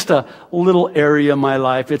 that's just a little area of my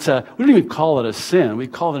life. We don't even call it a sin. We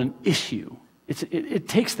call it an issue. It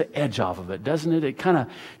takes the edge off of it, doesn't it? It kind of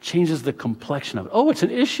changes the complexion of it. Oh, it's an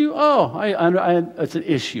issue? Oh, it's an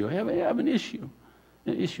issue. I have an issue.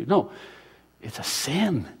 An issue. No, it's a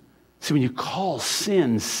sin. See, when you call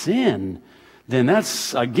sin, sin, then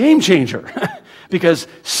that's a game changer. Because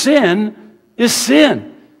sin is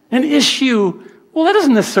sin. An issue, well, that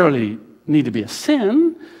doesn't necessarily need to be a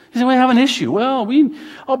sin. You say, well, I have an issue. Well,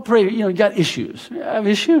 I'll pray, you got issues. I have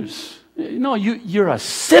issues. No, you're a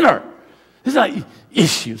sinner. It's not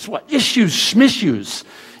issues. What? Issues, schmissues.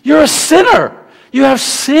 You're a sinner. You have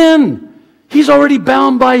sin. He's already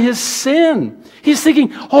bound by his sin. He's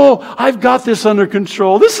thinking, oh, I've got this under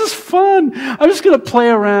control. This is fun. I'm just going to play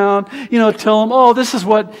around, tell them, oh, this is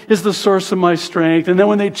what is the source of my strength. And then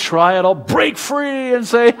when they try it, I'll break free and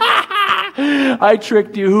say, ha ha, I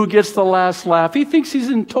tricked you. Who gets the last laugh? He thinks he's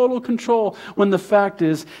in total control when the fact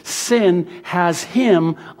is sin has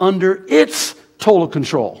him under its total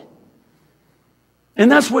control. And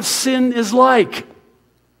that's what sin is like.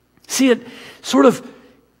 See, it sort of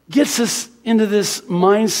gets us into this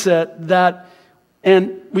mindset that,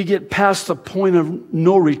 and we get past the point of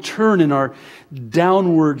no return in our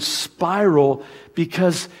downward spiral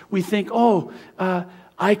because we think, oh,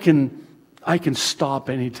 I can stop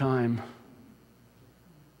anytime.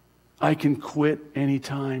 I can quit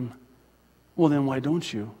anytime. Well, then why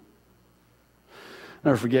don't you?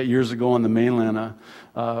 I'll never forget, years ago on the mainland,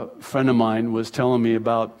 a friend of mine was telling me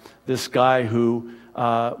about this guy who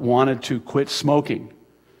wanted to quit smoking.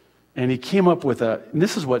 And he came up with and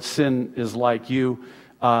this is what sin is like. You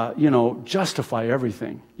justify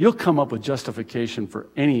everything. You'll come up with justification for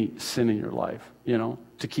any sin in your life,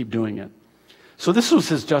 to keep doing it. So this was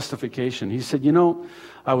his justification. He said,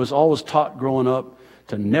 I was always taught growing up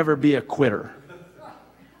to never be a quitter.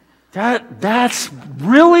 That's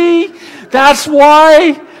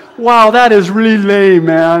why? Wow, that is really lame,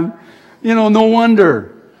 man. No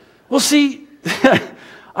wonder. Well, see,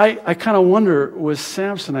 I kind of wonder with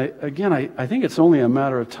Samson, I think it's only a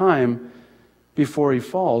matter of time before he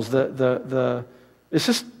falls. It's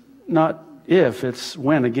just not if, it's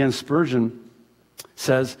when. Again, Spurgeon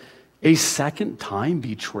says, a second time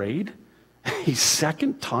betrayed? A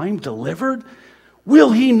second time delivered?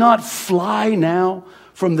 Will he not fly now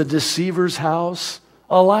from the deceiver's house?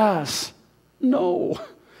 Alas, no.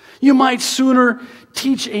 You might sooner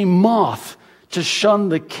teach a moth to shun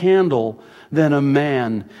the candle than a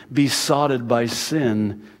man besotted by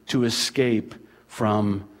sin to escape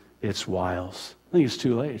from its wiles. I think it's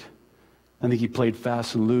too late. I think he played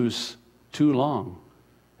fast and loose too long,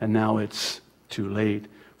 and now it's too late.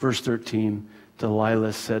 Verse 13,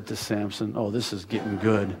 Delilah said to Samson, oh, this is getting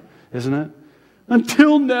good, isn't it?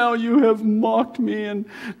 Until now you have mocked me and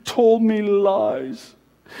told me lies.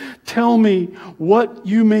 Tell me what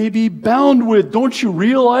you may be bound with. Don't you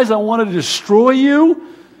realize I want to destroy you?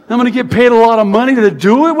 I'm going to get paid a lot of money to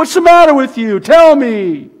do it. What's the matter with you? Tell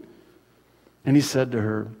me. And he said to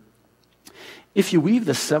her, if you weave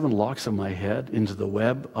the 7 locks of my head into the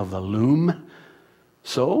web of the loom.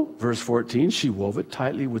 So, verse 14, she wove it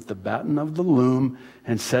tightly with the batten of the loom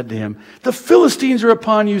and said to him, the Philistines are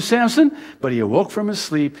upon you, Samson. But he awoke from his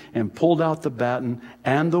sleep and pulled out the batten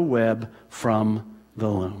and the web from the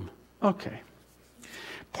loom. Okay.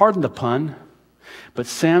 Pardon the pun, but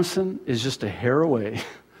Samson is just a hair away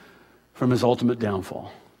from his ultimate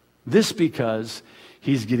downfall. This because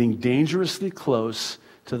he's getting dangerously close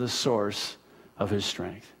to the source of his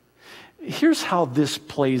strength. Here's how this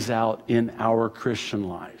plays out in our Christian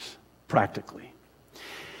lives, practically.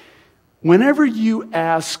 Whenever you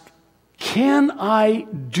ask, can I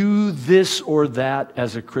do this or that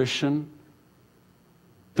as a Christian?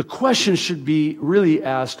 The question should be really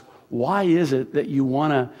asked, why is it that you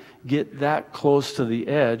want to get that close to the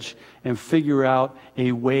edge and figure out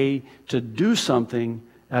a way to do something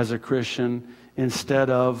as a Christian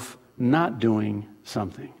instead of not doing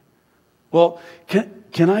something? Well,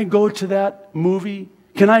 can I go to that movie?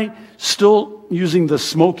 Can I still, using the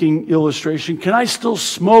smoking illustration, can I still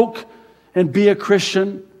smoke and be a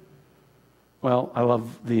Christian? Well, I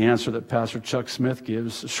love the answer that Pastor Chuck Smith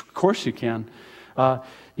gives. Of course you can.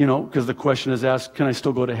 Because the question is asked, can I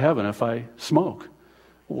still go to heaven if I smoke?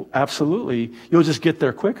 Well, absolutely. You'll just get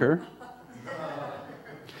there quicker.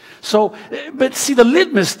 So, but see, the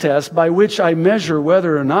litmus test by which I measure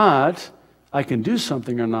whether or not I can do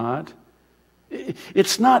something or not,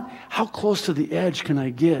 it's not how close to the edge can I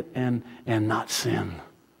get and not sin.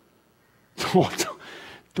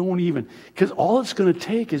 Don't even, because all it's going to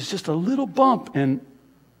take is just a little bump and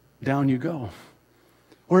down you go.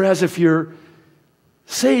 Whereas if you're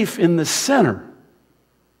safe in the center,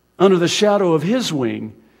 under the shadow of His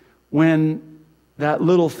wing, when that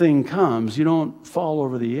little thing comes, you don't fall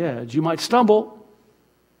over the edge. You might stumble,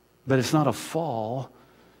 but it's not a fall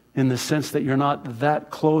in the sense that you're not that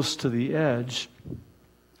close to the edge.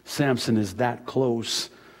 Samson is that close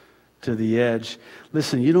to the edge.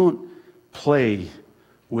 Listen, you don't play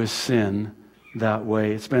with sin that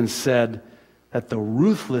way. It's been said that the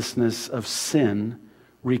ruthlessness of sin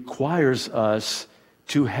requires us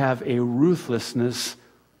to have a ruthlessness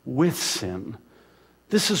with sin.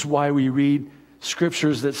 This is why we read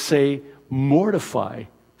scriptures that say, mortify,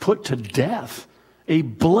 put to death, a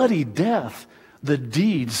bloody death, the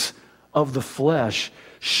deeds of the flesh.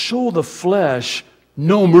 show the flesh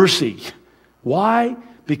no mercy. Why?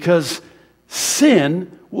 Because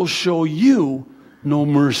sin will show you no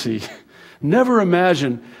mercy. Never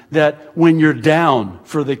imagine that when you're down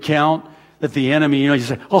for the count, that the enemy, you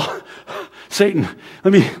say, oh, Satan,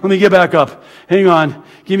 let me get back up. Hang on.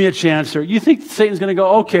 Give me a chance here. You think Satan's going to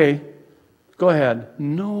go, okay, go ahead.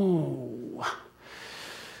 No.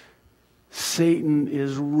 Satan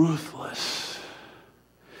is ruthless.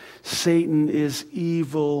 Satan is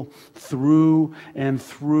evil through,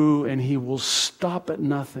 and he will stop at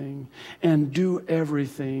nothing and do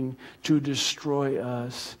everything to destroy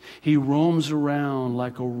us. He roams around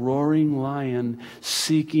like a roaring lion,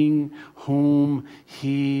 seeking whom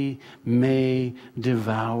he may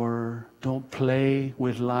devour. Don't play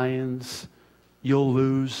with lions. You'll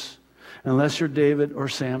lose. Unless you're David or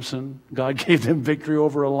Samson. God gave them victory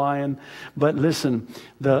over a lion. But listen,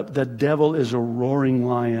 the devil is a roaring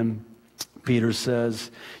lion, Peter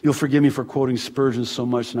says. You'll forgive me for quoting Spurgeon so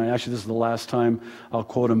much tonight. Actually, this is the last time I'll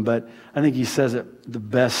quote him. But I think he says it the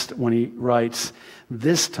best when he writes,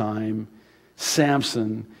 this time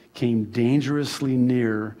Samson came dangerously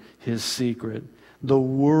near his secret. The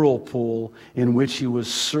whirlpool in which he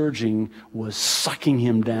was surging was sucking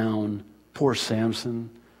him down. Poor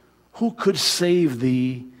Samson. Who could save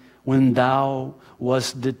thee when thou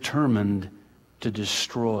wast determined to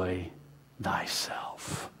destroy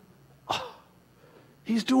thyself? Oh,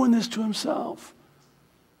 he's doing this to himself.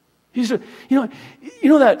 You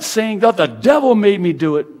know that saying that the devil made me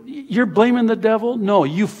do it. You're blaming the devil? No,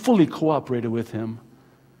 you fully cooperated with him.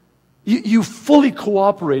 You fully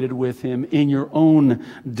cooperated with him in your own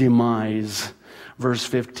demise. Verse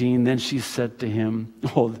 15, then she said to him,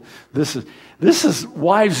 oh, this is,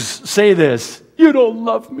 wives say this, you don't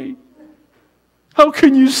love me. How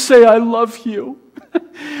can you say I love you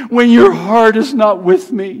when your heart is not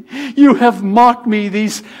with me? You have mocked me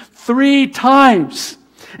these 3 times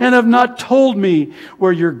and have not told me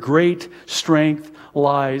where your great strength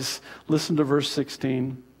lies. Listen to verse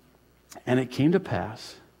 16. And it came to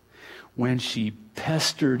pass when she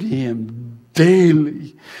pestered him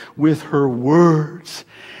daily with her words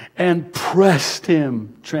and pressed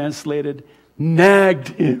him, translated, nagged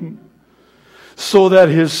him, so that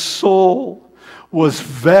his soul was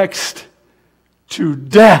vexed to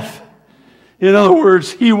death. In other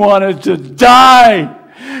words, he wanted to die.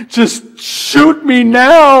 Just shoot me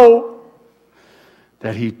now.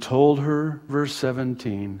 That he told her, verse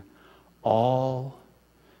 17, all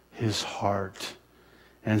his heart,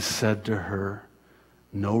 and said to her,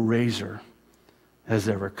 no razor has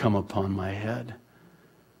ever come upon my head,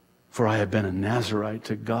 for I have been a Nazirite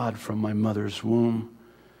to God from my mother's womb.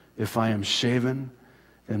 If I am shaven,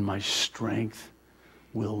 then my strength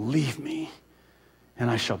will leave me,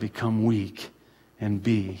 and I shall become weak and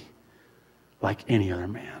be like any other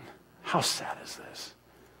man. How sad is this?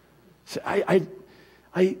 See,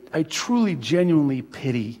 I truly, genuinely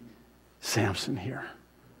pity Samson here.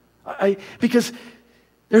 Because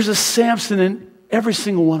there's a Samson in every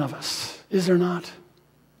single one of us, is there not?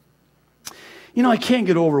 I can't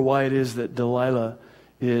get over why it is that Delilah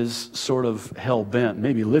is sort of hell-bent,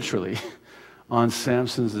 maybe literally, on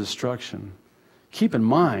Samson's destruction. Keep in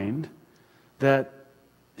mind that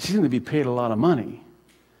she's going to be paid a lot of money.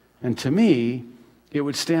 And to me, it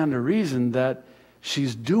would stand to reason that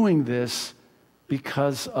she's doing this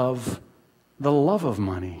because of the love of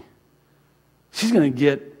money. She's going to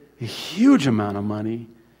get a huge amount of money.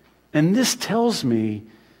 And this tells me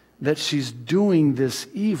that she's doing this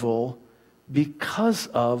evil because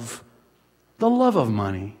of the love of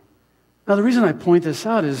money. Now, the reason I point this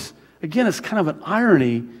out is, again, it's kind of an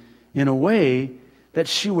irony in a way that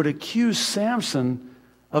she would accuse Samson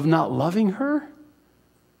of not loving her.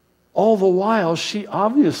 All the while, she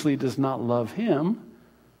obviously does not love him.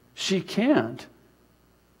 She can't.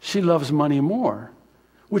 She loves money more,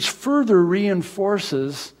 which further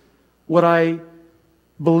reinforces what I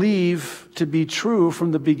believe to be true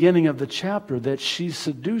from the beginning of the chapter, that she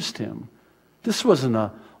seduced him. This wasn't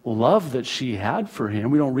a love that she had for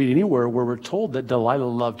him. We don't read anywhere where we're told that Delilah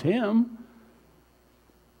loved him.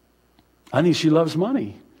 I think she loves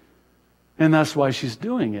money, and that's why she's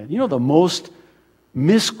doing it. The most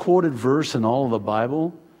misquoted verse in all of the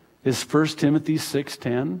Bible is 1 Timothy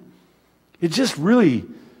 6:10. It just really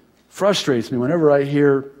frustrates me whenever I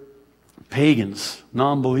hear pagans,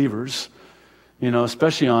 non-believers,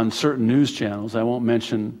 especially on certain news channels. I won't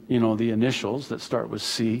mention, the initials that start with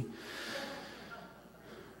C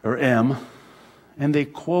or M. And they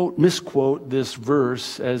misquote this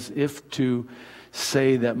verse as if to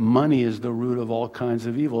say that money is the root of all kinds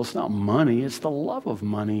of evil. It's not money, it's the love of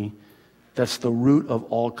money that's the root of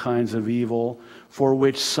all kinds of evil, for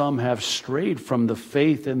which some have strayed from the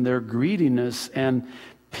faith in their greediness and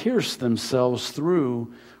pierced themselves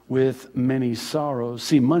through with many sorrows.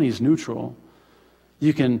 See, money's neutral.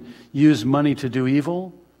 You can use money to do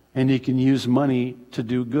evil, and you can use money to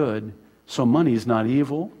do good. So money's not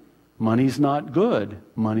evil. Money's not good.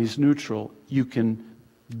 Money's neutral. You can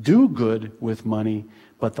do good with money,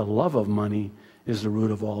 but the love of money is the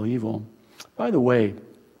root of all evil. By the way,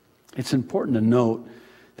 it's important to note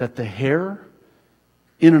that the hair,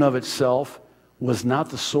 in and of itself, was not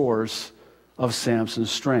the source of Samson's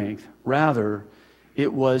strength. Rather,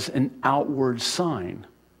 it was an outward sign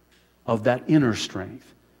of that inner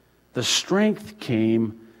strength. The strength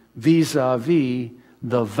came vis-a-vis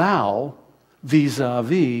the vow,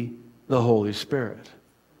 vis-a-vis the Holy Spirit.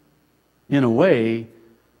 In a way,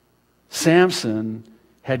 Samson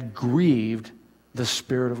had grieved the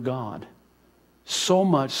Spirit of God. So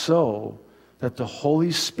much so that the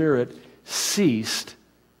Holy Spirit ceased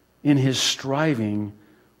in his striving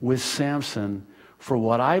with Samson for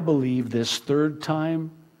what I believe this third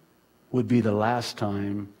time would be the last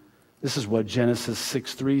time. This is what Genesis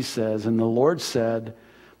 6:3 says. And the Lord said,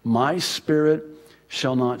 my spirit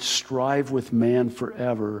shall not strive with man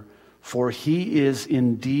forever, for he is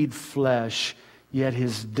indeed flesh, yet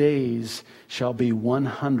his days shall be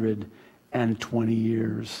 120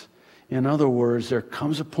 years. In other words, there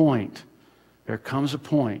comes a point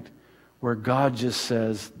where God just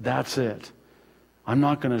says, that's it. I'm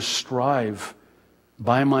not going to strive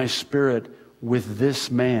by my Spirit with this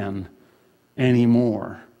man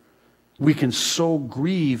anymore. We can so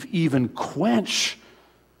grieve, even quench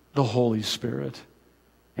the Holy Spirit.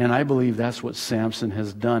 And I believe that's what Samson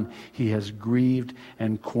has done. He has grieved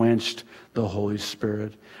and quenched the Holy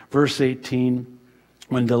Spirit. Verse 18,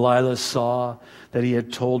 when Delilah saw that he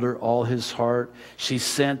had told her all his heart, she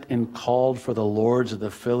sent and called for the lords of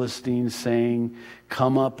the Philistines, saying,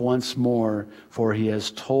 come up once more, for he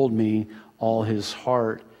has told me all his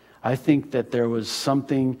heart. I think that there was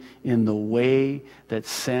something in the way that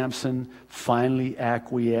Samson finally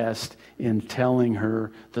acquiesced in telling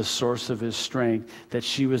her the source of his strength, that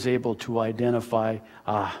she was able to identify,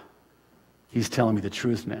 he's telling me the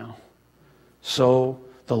truth now. So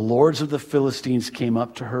the lords of the Philistines came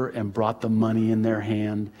up to her and brought the money in their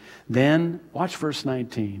hand. Then, watch verse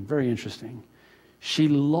 19, very interesting. She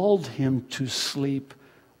lulled him to sleep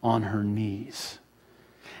on her knees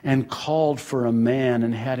and called for a man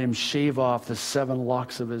and had him shave off the 7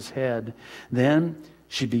 locks of his head. Then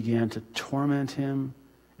she began to torment him,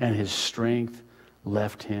 and his strength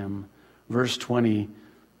left him. Verse 20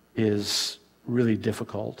 is really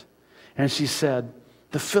difficult. And she said,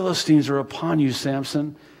 the Philistines are upon you,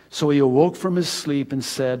 Samson. So he awoke from his sleep and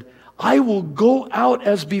said, I will go out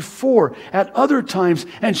as before at other times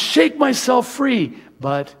and shake myself free.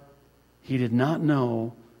 But he did not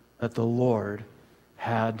know that the Lord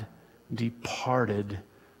had departed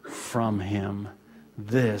from him.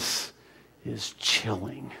 This is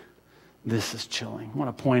chilling. This is chilling. I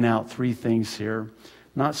want to point out 3 things here,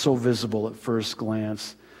 not so visible at first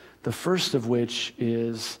glance. The first of which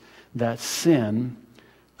is that sin,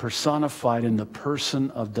 personified in the person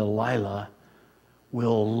of Delilah,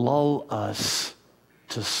 will lull us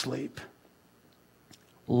to sleep,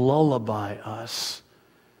 lullaby us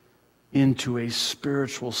into a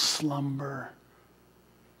spiritual slumber.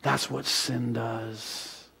 That's what sin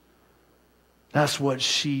does. That's what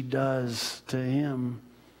she does to him.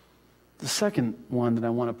 The second one that I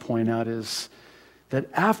want to point out is that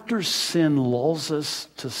after sin lulls us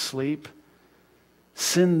to sleep,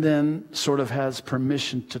 sin then sort of has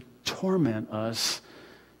permission to torment us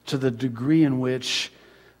to the degree in which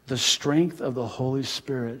the strength of the Holy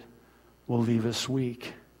Spirit will leave us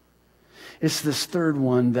weak. It's this third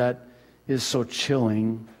one that is so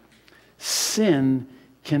chilling. Sin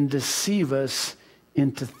can deceive us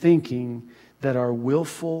into thinking that our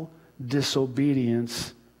willful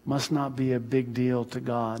disobedience must not be a big deal to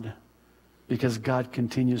God, because God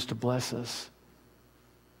continues to bless us.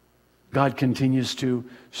 God continues to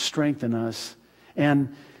strengthen us.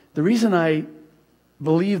 And the reason I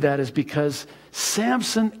believe that is because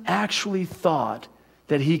Samson actually thought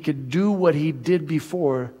that he could do what he did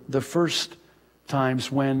before the first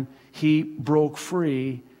times when he broke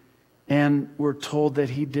free, and we're told that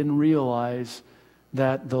he didn't realize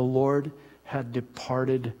that the Lord had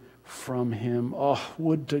departed from him. Oh,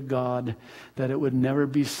 would to God that it would never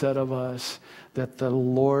be said of us that the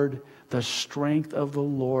Lord, the strength of the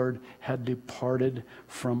Lord had departed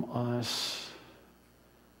from us.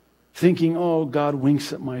 Thinking, oh, God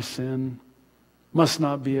winks at my sin. Must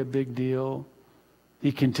not be a big deal.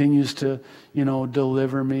 He continues to,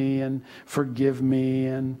 deliver me and forgive me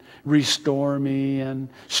and restore me and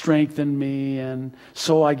strengthen me. And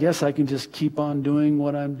so I guess I can just keep on doing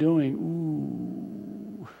what I'm doing.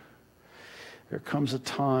 Ooh. There comes a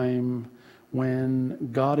time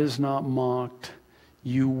when God is not mocked.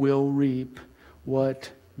 You will reap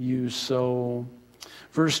what you sow.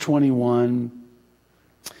 Verse 21,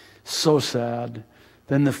 so sad.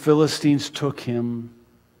 Then the Philistines took him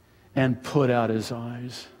and put out his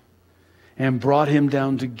eyes and brought him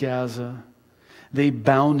down to Gaza. They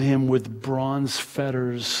bound him with bronze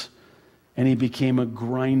fetters, and he became a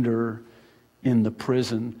grinder in the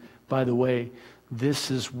prison. By the way,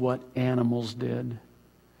 this is what animals did.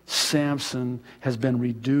 Samson has been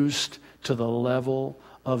reduced to the level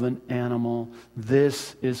of an animal.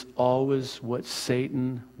 This is always what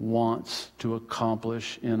Satan wants to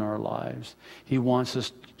accomplish in our lives. He wants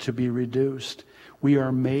us to be reduced. We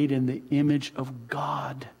are made in the image of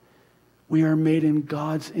God. We are made in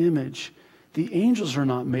God's image. The angels are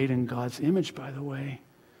not made in God's image, by the way.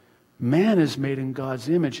 Man is made in God's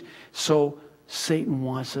image. So Satan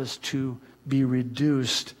wants us to be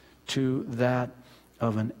reduced to that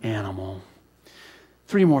of an animal.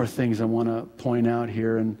 3 more things I want to point out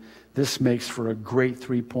here, and this makes for a great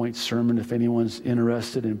 3-point sermon if anyone's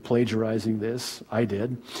interested in plagiarizing this. I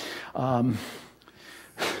did.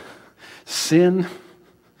 Sin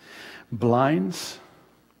blinds,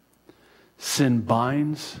 sin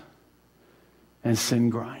binds, and sin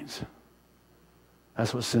grinds.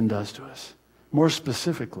 That's what sin does to us. More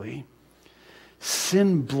specifically,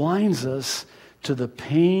 sin blinds us to the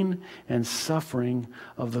pain and suffering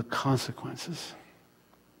of the consequences,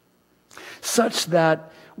 such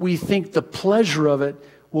that we think the pleasure of it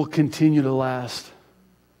will continue to last.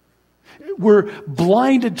 We're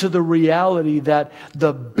blinded to the reality that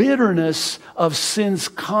the bitterness of sin's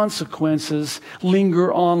consequences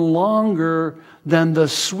linger on longer than the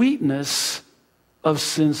sweetness of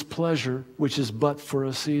sin's pleasure, which is but for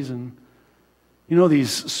a season. You know,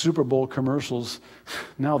 these Super Bowl commercials,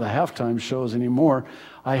 now the halftime shows anymore,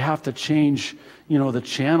 I have to change, the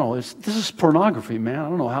channel. This is pornography, man. I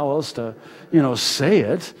don't know how else to, say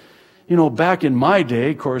it. Back in my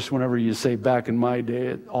day, of course, whenever you say back in my day,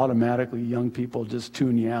 it automatically young people just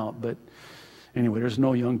tune you out. But anyway, there's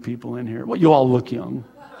no young people in here. Well, you all look young,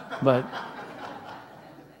 but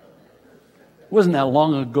wasn't that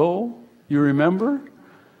long ago? You remember?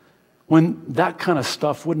 When that kind of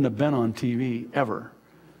stuff wouldn't have been on TV ever.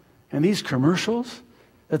 And these commercials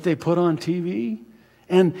that they put on TV,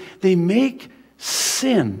 and they make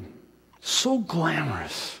sin so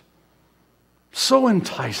glamorous, so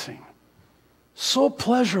enticing, so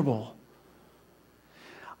pleasurable.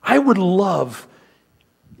 I would love,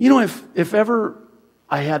 if ever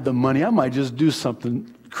I had the money, I might just do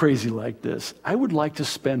something crazy like this. I would like to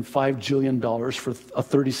spend $5 jillion for a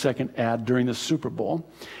 30-second ad during the Super Bowl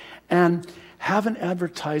and have an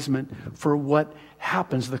advertisement for what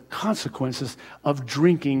happens, the consequences of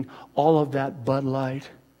drinking all of that Bud Light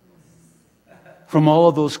from all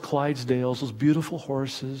of those Clydesdales, those beautiful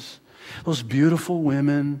horses, those beautiful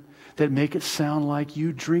women that make it sound like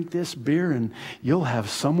you drink this beer and you'll have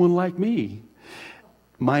someone like me.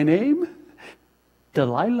 My name?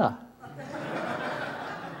 Delilah.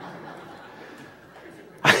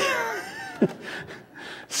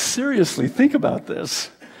 Seriously, think about this.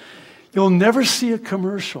 You'll never see a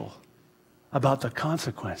commercial about the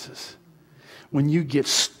consequences when you get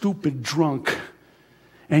stupid drunk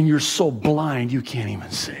and you're so blind you can't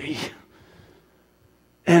even see.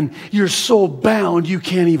 And you're so bound you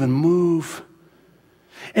can't even move.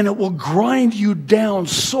 And it will grind you down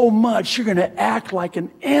so much you're going to act like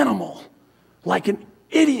an animal, like an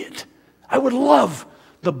idiot. I would love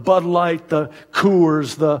the Bud Light, the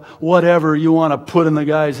Coors, the whatever you want to put in the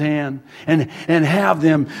guy's hand and have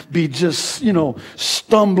them be just,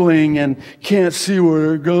 stumbling and can't see where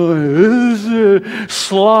they're going,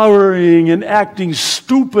 slobbering and acting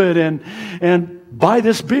stupid and buy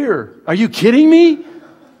this beer. Are you kidding me?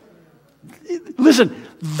 Listen,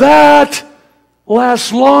 that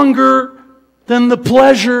lasts longer than the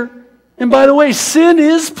pleasure. And by the way, sin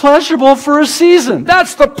is pleasurable for a season.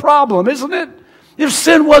 That's the problem, isn't it? If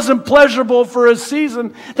sin wasn't pleasurable for a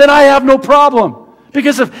season, then I have no problem.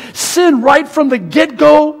 Because if sin right from the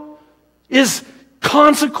get-go is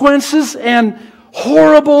consequences and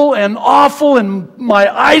horrible and awful and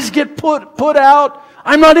my eyes get put out,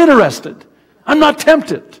 I'm not interested. I'm not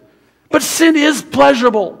tempted. But sin is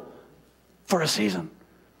pleasurable for a season.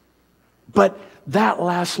 But that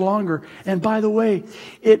lasts longer. And by the way,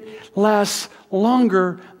 it lasts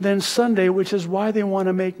longer than Sunday, which is why they want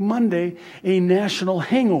to make Monday a national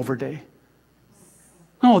hangover day.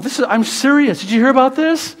 No, I'm serious. Did you hear about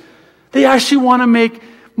this? They actually want to make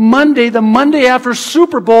Monday, the Monday after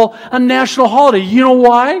Super Bowl, a national holiday. You know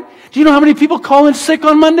why? Do you know how many people call in sick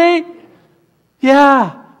on Monday?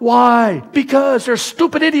 Yeah. Why? Because they're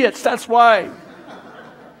stupid idiots. That's why.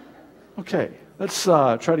 Okay. Let's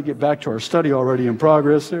try to get back to our study already in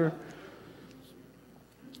progress here.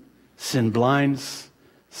 Sin blinds,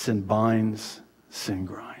 sin binds, sin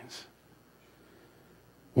grinds.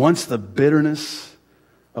 Once the bitterness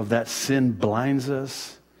of that sin blinds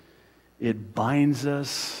us, it binds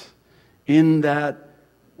us in that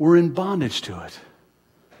we're in bondage to it,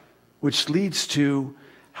 which leads to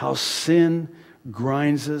how sin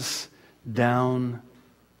grinds us down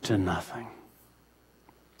to nothing.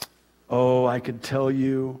 Oh, I could tell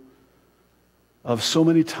you of so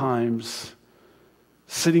many times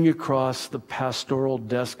sitting across the pastoral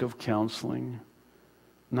desk of counseling,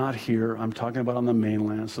 not here, I'm talking about on the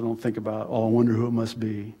mainland, so don't think about, oh, I wonder who it must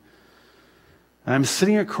be. I'm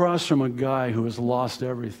sitting across from a guy who has lost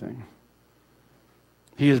everything.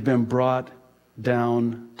 He has been brought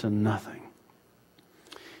down to nothing.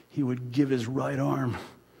 He would give his right arm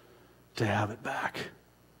to have it back.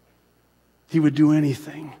 He would do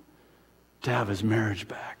anything to have his marriage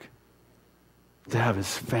back, to have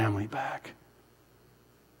his family back.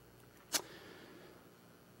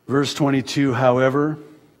 Verse 22, however,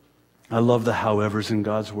 I love the howevers in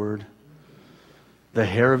God's word. The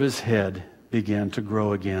hair of his head began to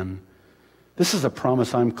grow again. This is a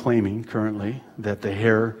promise I'm claiming currently, that the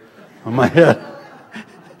hair on my head.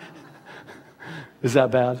 Is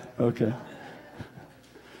that bad? Okay.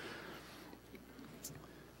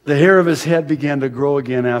 The hair of his head began to grow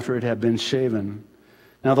again after it had been shaven.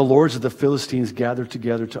 Now the lords of the Philistines gathered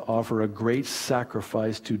together to offer a great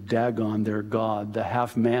sacrifice to Dagon, their god, the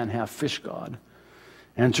half-man, half-fish god,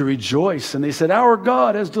 and to rejoice. And they said, our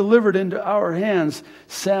God has delivered into our hands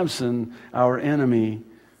Samson, our enemy.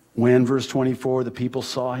 When, verse 24, the people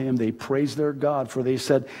saw him, they praised their God, for they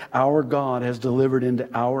said, our God has delivered into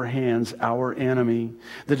our hands our enemy,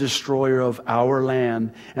 the destroyer of our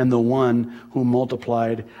land, and the one who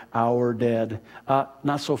multiplied our dead.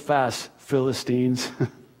 Not so fast, Philistines.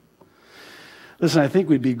 Listen, I think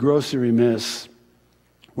we'd be grossly remiss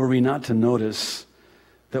were we not to notice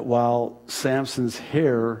that while Samson's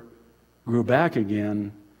hair grew back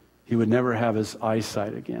again, he would never have his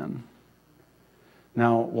eyesight again.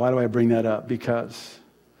 Now, why do I bring that up? Because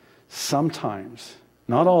sometimes,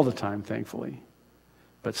 not all the time, thankfully,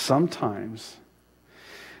 but sometimes,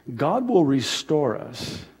 God will restore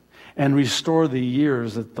us and restore the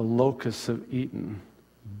years that the locusts have eaten.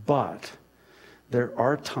 But there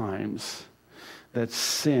are times that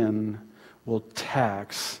sin will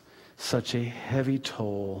tax such a heavy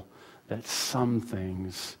toll that some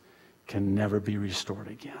things can never be restored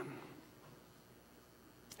again.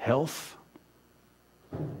 Health.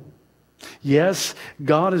 Yes,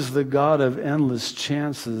 God is the God of endless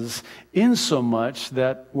chances, insomuch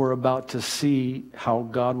that we're about to see how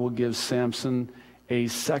God will give Samson a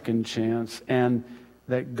second chance and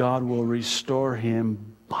that God will restore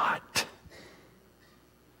him. But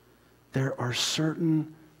there are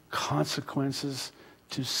certain consequences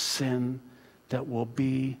to sin that will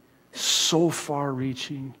be so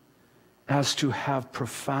far-reaching as to have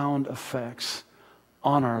profound effects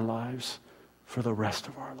on our lives for the rest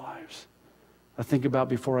of our lives. I think about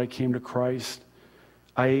before I came to Christ,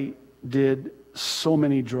 I did so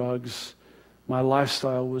many drugs. My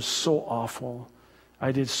lifestyle was so awful.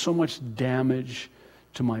 I did so much damage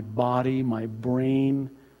to my body, my brain.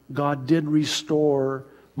 God did restore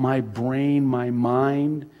my brain, my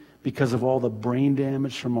mind, because of all the brain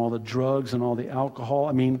damage from all the drugs and all the alcohol.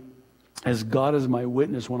 I mean, as God is my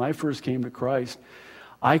witness, when I first came to Christ,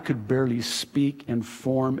 I could barely speak and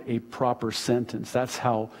form a proper sentence. That's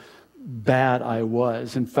how bad I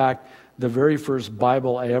was. In fact, the very first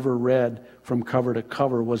Bible I ever read from cover to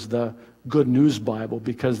cover was the Good News Bible,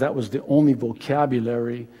 because that was the only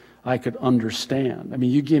vocabulary I could understand. I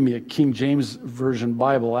mean, you gave me a King James Version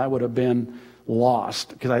Bible, I would have been lost,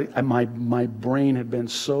 because my brain had been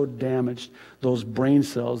so damaged. Those brain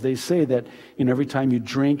cells, they say that every time you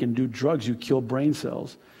drink and do drugs, you kill brain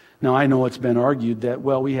cells. Now, I know it's been argued that,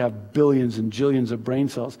 well, we have billions and jillions of brain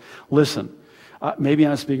cells. Listen, maybe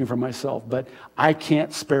I'm speaking for myself, but I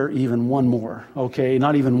can't spare even one more, okay?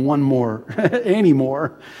 Not even one more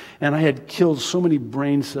anymore. And I had killed so many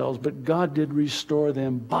brain cells, but God did restore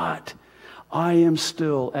them. But I am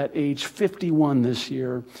still, at age 51 this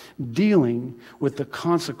year, dealing with the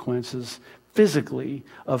consequences physically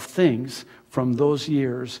of things from those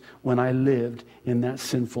years when I lived in that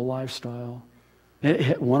sinful lifestyle.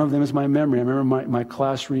 One of them is my memory. I remember my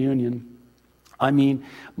class reunion. I mean,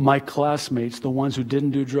 my classmates, the ones who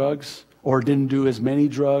didn't do drugs or didn't do as many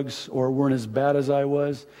drugs or weren't as bad as I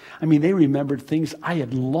was, I mean, they remembered things I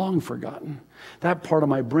had long forgotten. That part of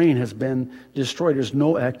my brain has been destroyed. There's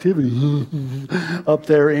no activity up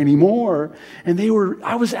there anymore. And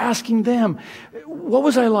I was asking them, what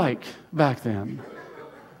was I like back then?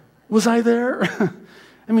 Was I there?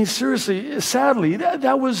 I mean, seriously, sadly,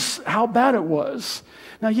 that was how bad it was.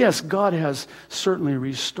 Now, yes, God has certainly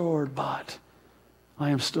restored, but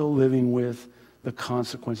I am still living with the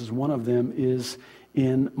consequences. One of them is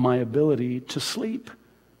in my ability to sleep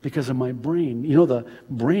because of my brain. You know, the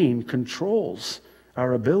brain controls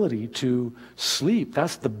our ability to sleep.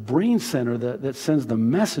 That's the brain center that sends the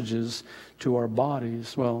messages to our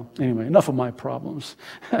bodies. Well, anyway, enough of my problems.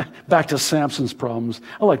 Back to Samson's problems.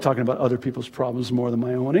 I like talking about other people's problems more than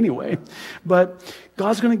my own anyway. But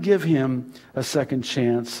God's going to give him a second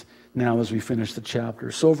chance now as we finish the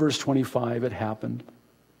chapter. So verse 25, it happened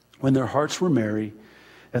when their hearts were merry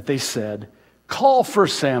that they said, "Call for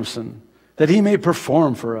Samson, that he may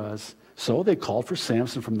perform for us." So they called for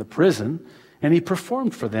Samson from the prison, and he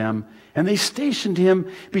performed for them, and they stationed him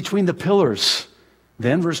between the pillars.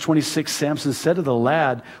 Then, verse 26, Samson said to the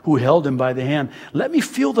lad who held him by the hand, "Let me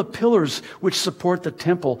feel the pillars which support the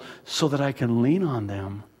temple so that I can lean on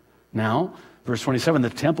them." Now, verse 27, the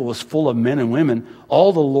temple was full of men and women.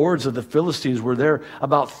 All the lords of the Philistines were there,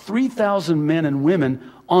 about 3,000 men and women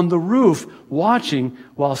on the roof watching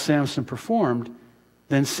while Samson performed.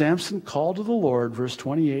 Then Samson called to the Lord, verse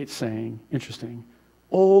 28, saying, interesting,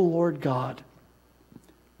 "O Lord God,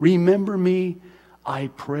 remember me, I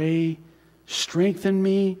pray. Strengthen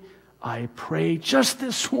me, I pray, just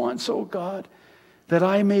this once, O God, that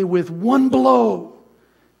I may with one blow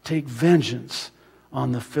take vengeance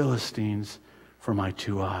on the Philistines for my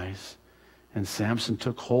 2 eyes." And Samson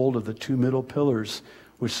took hold of the 2 middle pillars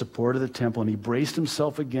which supported the temple, and he braced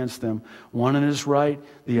himself against them, one on his right,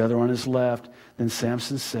 the other on his left. Then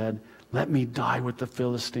Samson said, "Let me die with the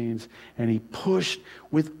Philistines." And he pushed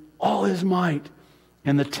with all his might,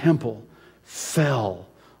 and the temple fell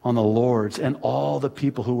on the lords and all the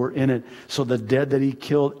people who were in it. So the dead that he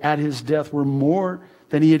killed at his death were more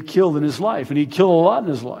than he had killed in his life. And he killed a lot in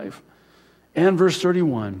his life. And verse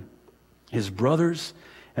 31, his brothers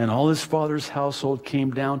and all his father's household came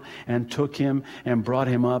down and took him and brought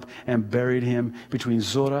him up and buried him between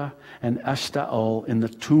Zorah and Eshtaol in the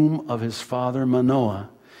tomb of his father Manoah.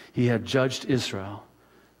 He had judged Israel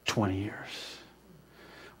 20 years.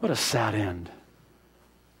 What a sad end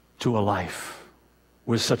to a life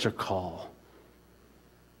with such a call.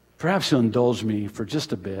 Perhaps you'll indulge me for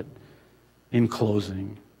just a bit in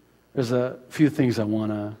closing. There's a few things I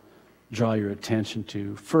want to draw your attention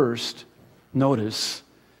to. First, notice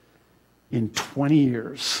in 20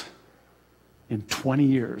 years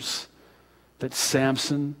that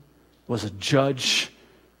Samson was a judge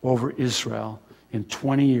over Israel. In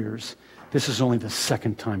 20 years, this is only the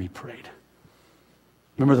second time he prayed.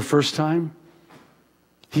 Remember the first time?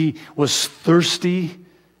 He was thirsty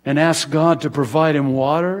and asked God to provide him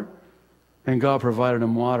water, and God provided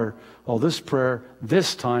him water. Well, this prayer,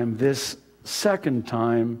 this second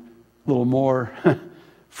time, a little more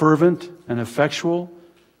fervent and effectual,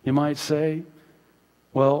 you might say.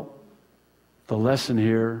 Well, the lesson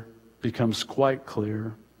here becomes quite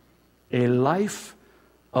clear. A life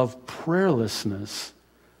of prayerlessness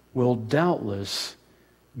will doubtless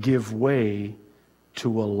give way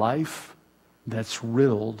to a life that's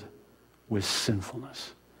riddled with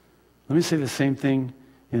sinfulness. Let me say the same thing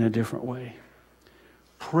in a different way.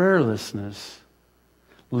 Prayerlessness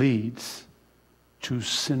leads to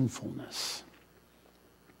sinfulness.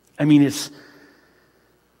 I mean, it's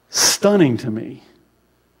stunning to me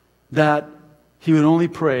that he would only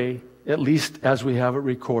pray, at least as we have it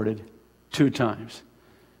recorded, 2 times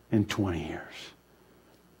in 20 years.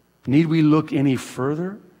 Need we look any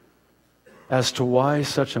further as to why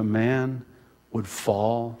such a man would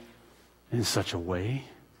fall in such a way?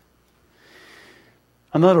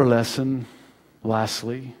 Another lesson,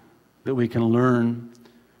 lastly, that we can learn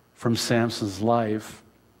from Samson's life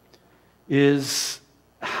is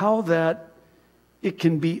how that it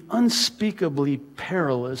can be unspeakably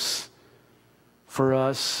perilous for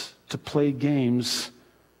us to play games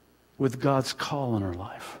with God's call in our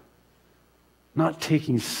life. Not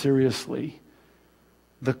taking seriously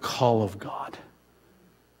the call of God,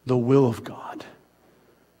 the will of God,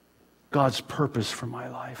 God's purpose for my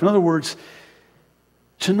life. In other words,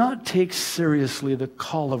 to not take seriously the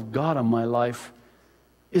call of God on my life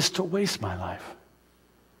is to waste my life.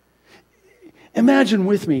 Imagine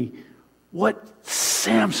with me what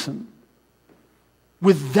Samson,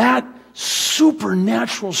 with that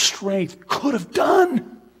supernatural strength could have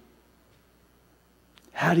done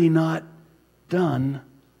had he not done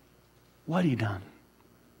what he done.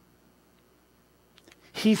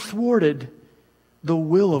 He thwarted the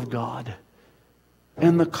will of God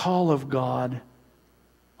and the call of God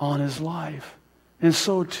on his life. And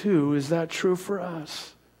so too is that true for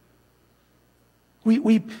us.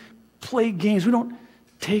 We play games. We don't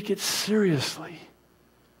take it seriously.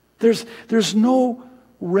 There's no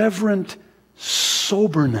reverent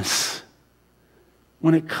soberness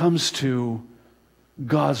when it comes to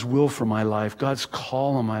God's will for my life, God's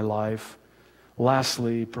call on my life.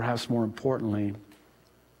 Lastly, perhaps more importantly,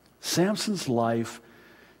 Samson's life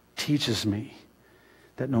teaches me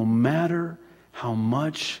that no matter how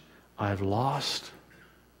much I've lost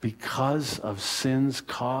because of sin's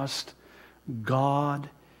cost, God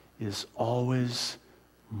is always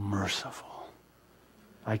merciful.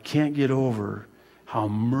 I can't get over how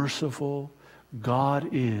merciful God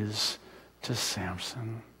is to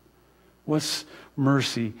Samson. What's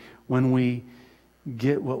mercy? When we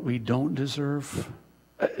get what we don't deserve?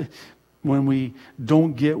 When we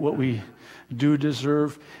don't get what we do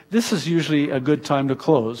deserve? This is usually a good time to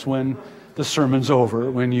close, when the sermon's over,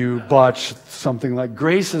 when you botch something like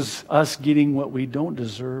grace is us getting what we don't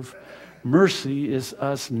deserve. Mercy is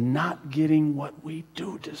us not getting what we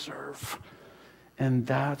do deserve. And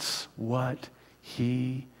that's what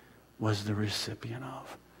he was the recipient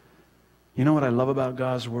of. You know what I love about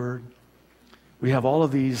God's Word? We have all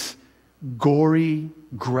of these gory,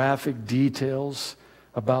 graphic details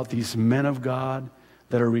about these men of God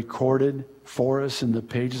that are recorded for us in the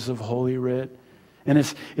pages of Holy Writ. And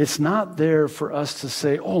it's not there for us to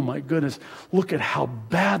say, oh my goodness, look at how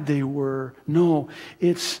bad they were. No,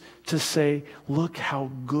 it's to say, look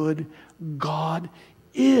how good God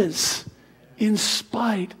is in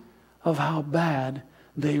spite of how bad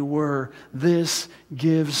they were. This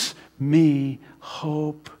gives me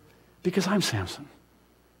hope because I'm Samson.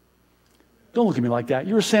 Don't look at me like that.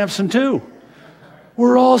 You're Samson too.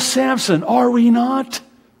 We're all Samson, are we not?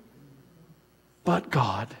 But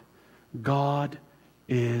God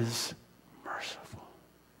is merciful.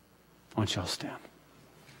 Why don't y'all stand?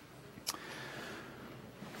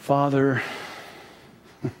 Father,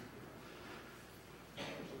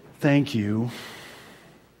 thank you.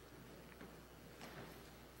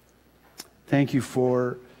 Thank you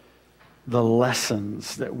for the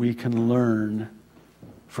lessons that we can learn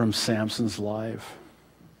from Samson's life.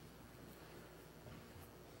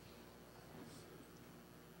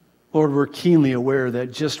 Lord, we're keenly aware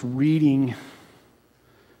that just reading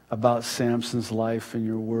about Samson's life in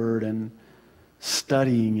your word and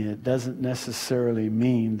studying it doesn't necessarily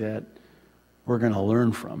mean that we're going to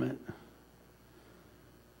learn from it.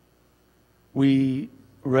 We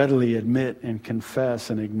readily admit and confess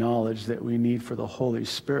and acknowledge that we need for the Holy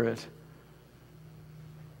Spirit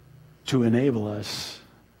to enable us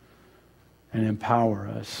and empower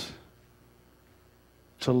us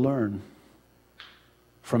to learn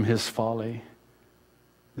from his folly,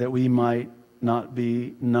 that we might not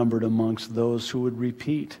be numbered amongst those who would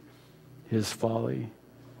repeat his folly.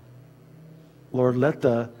 Lord, let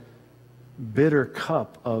the bitter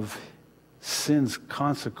cup of sin's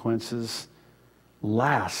consequences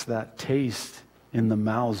last, that taste in the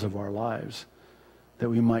mouths of our lives, that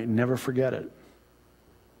we might never forget it.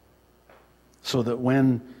 So that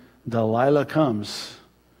when Delilah comes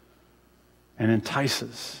and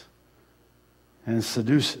entices and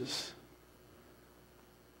seduces,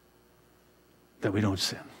 that we don't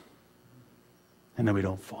sin and that we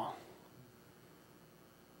don't fall.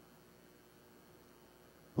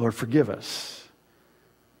 Lord, forgive us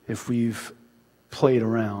if we've played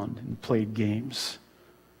around and played games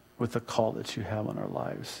with the call that you have on our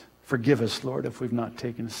lives. Forgive us, Lord, if we've not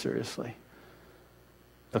taken seriously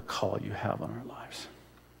the call you have on our lives.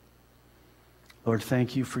 Lord,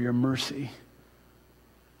 thank you for your mercy.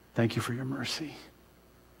 Thank you for your mercy.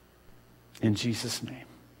 In Jesus' name,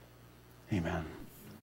 amen.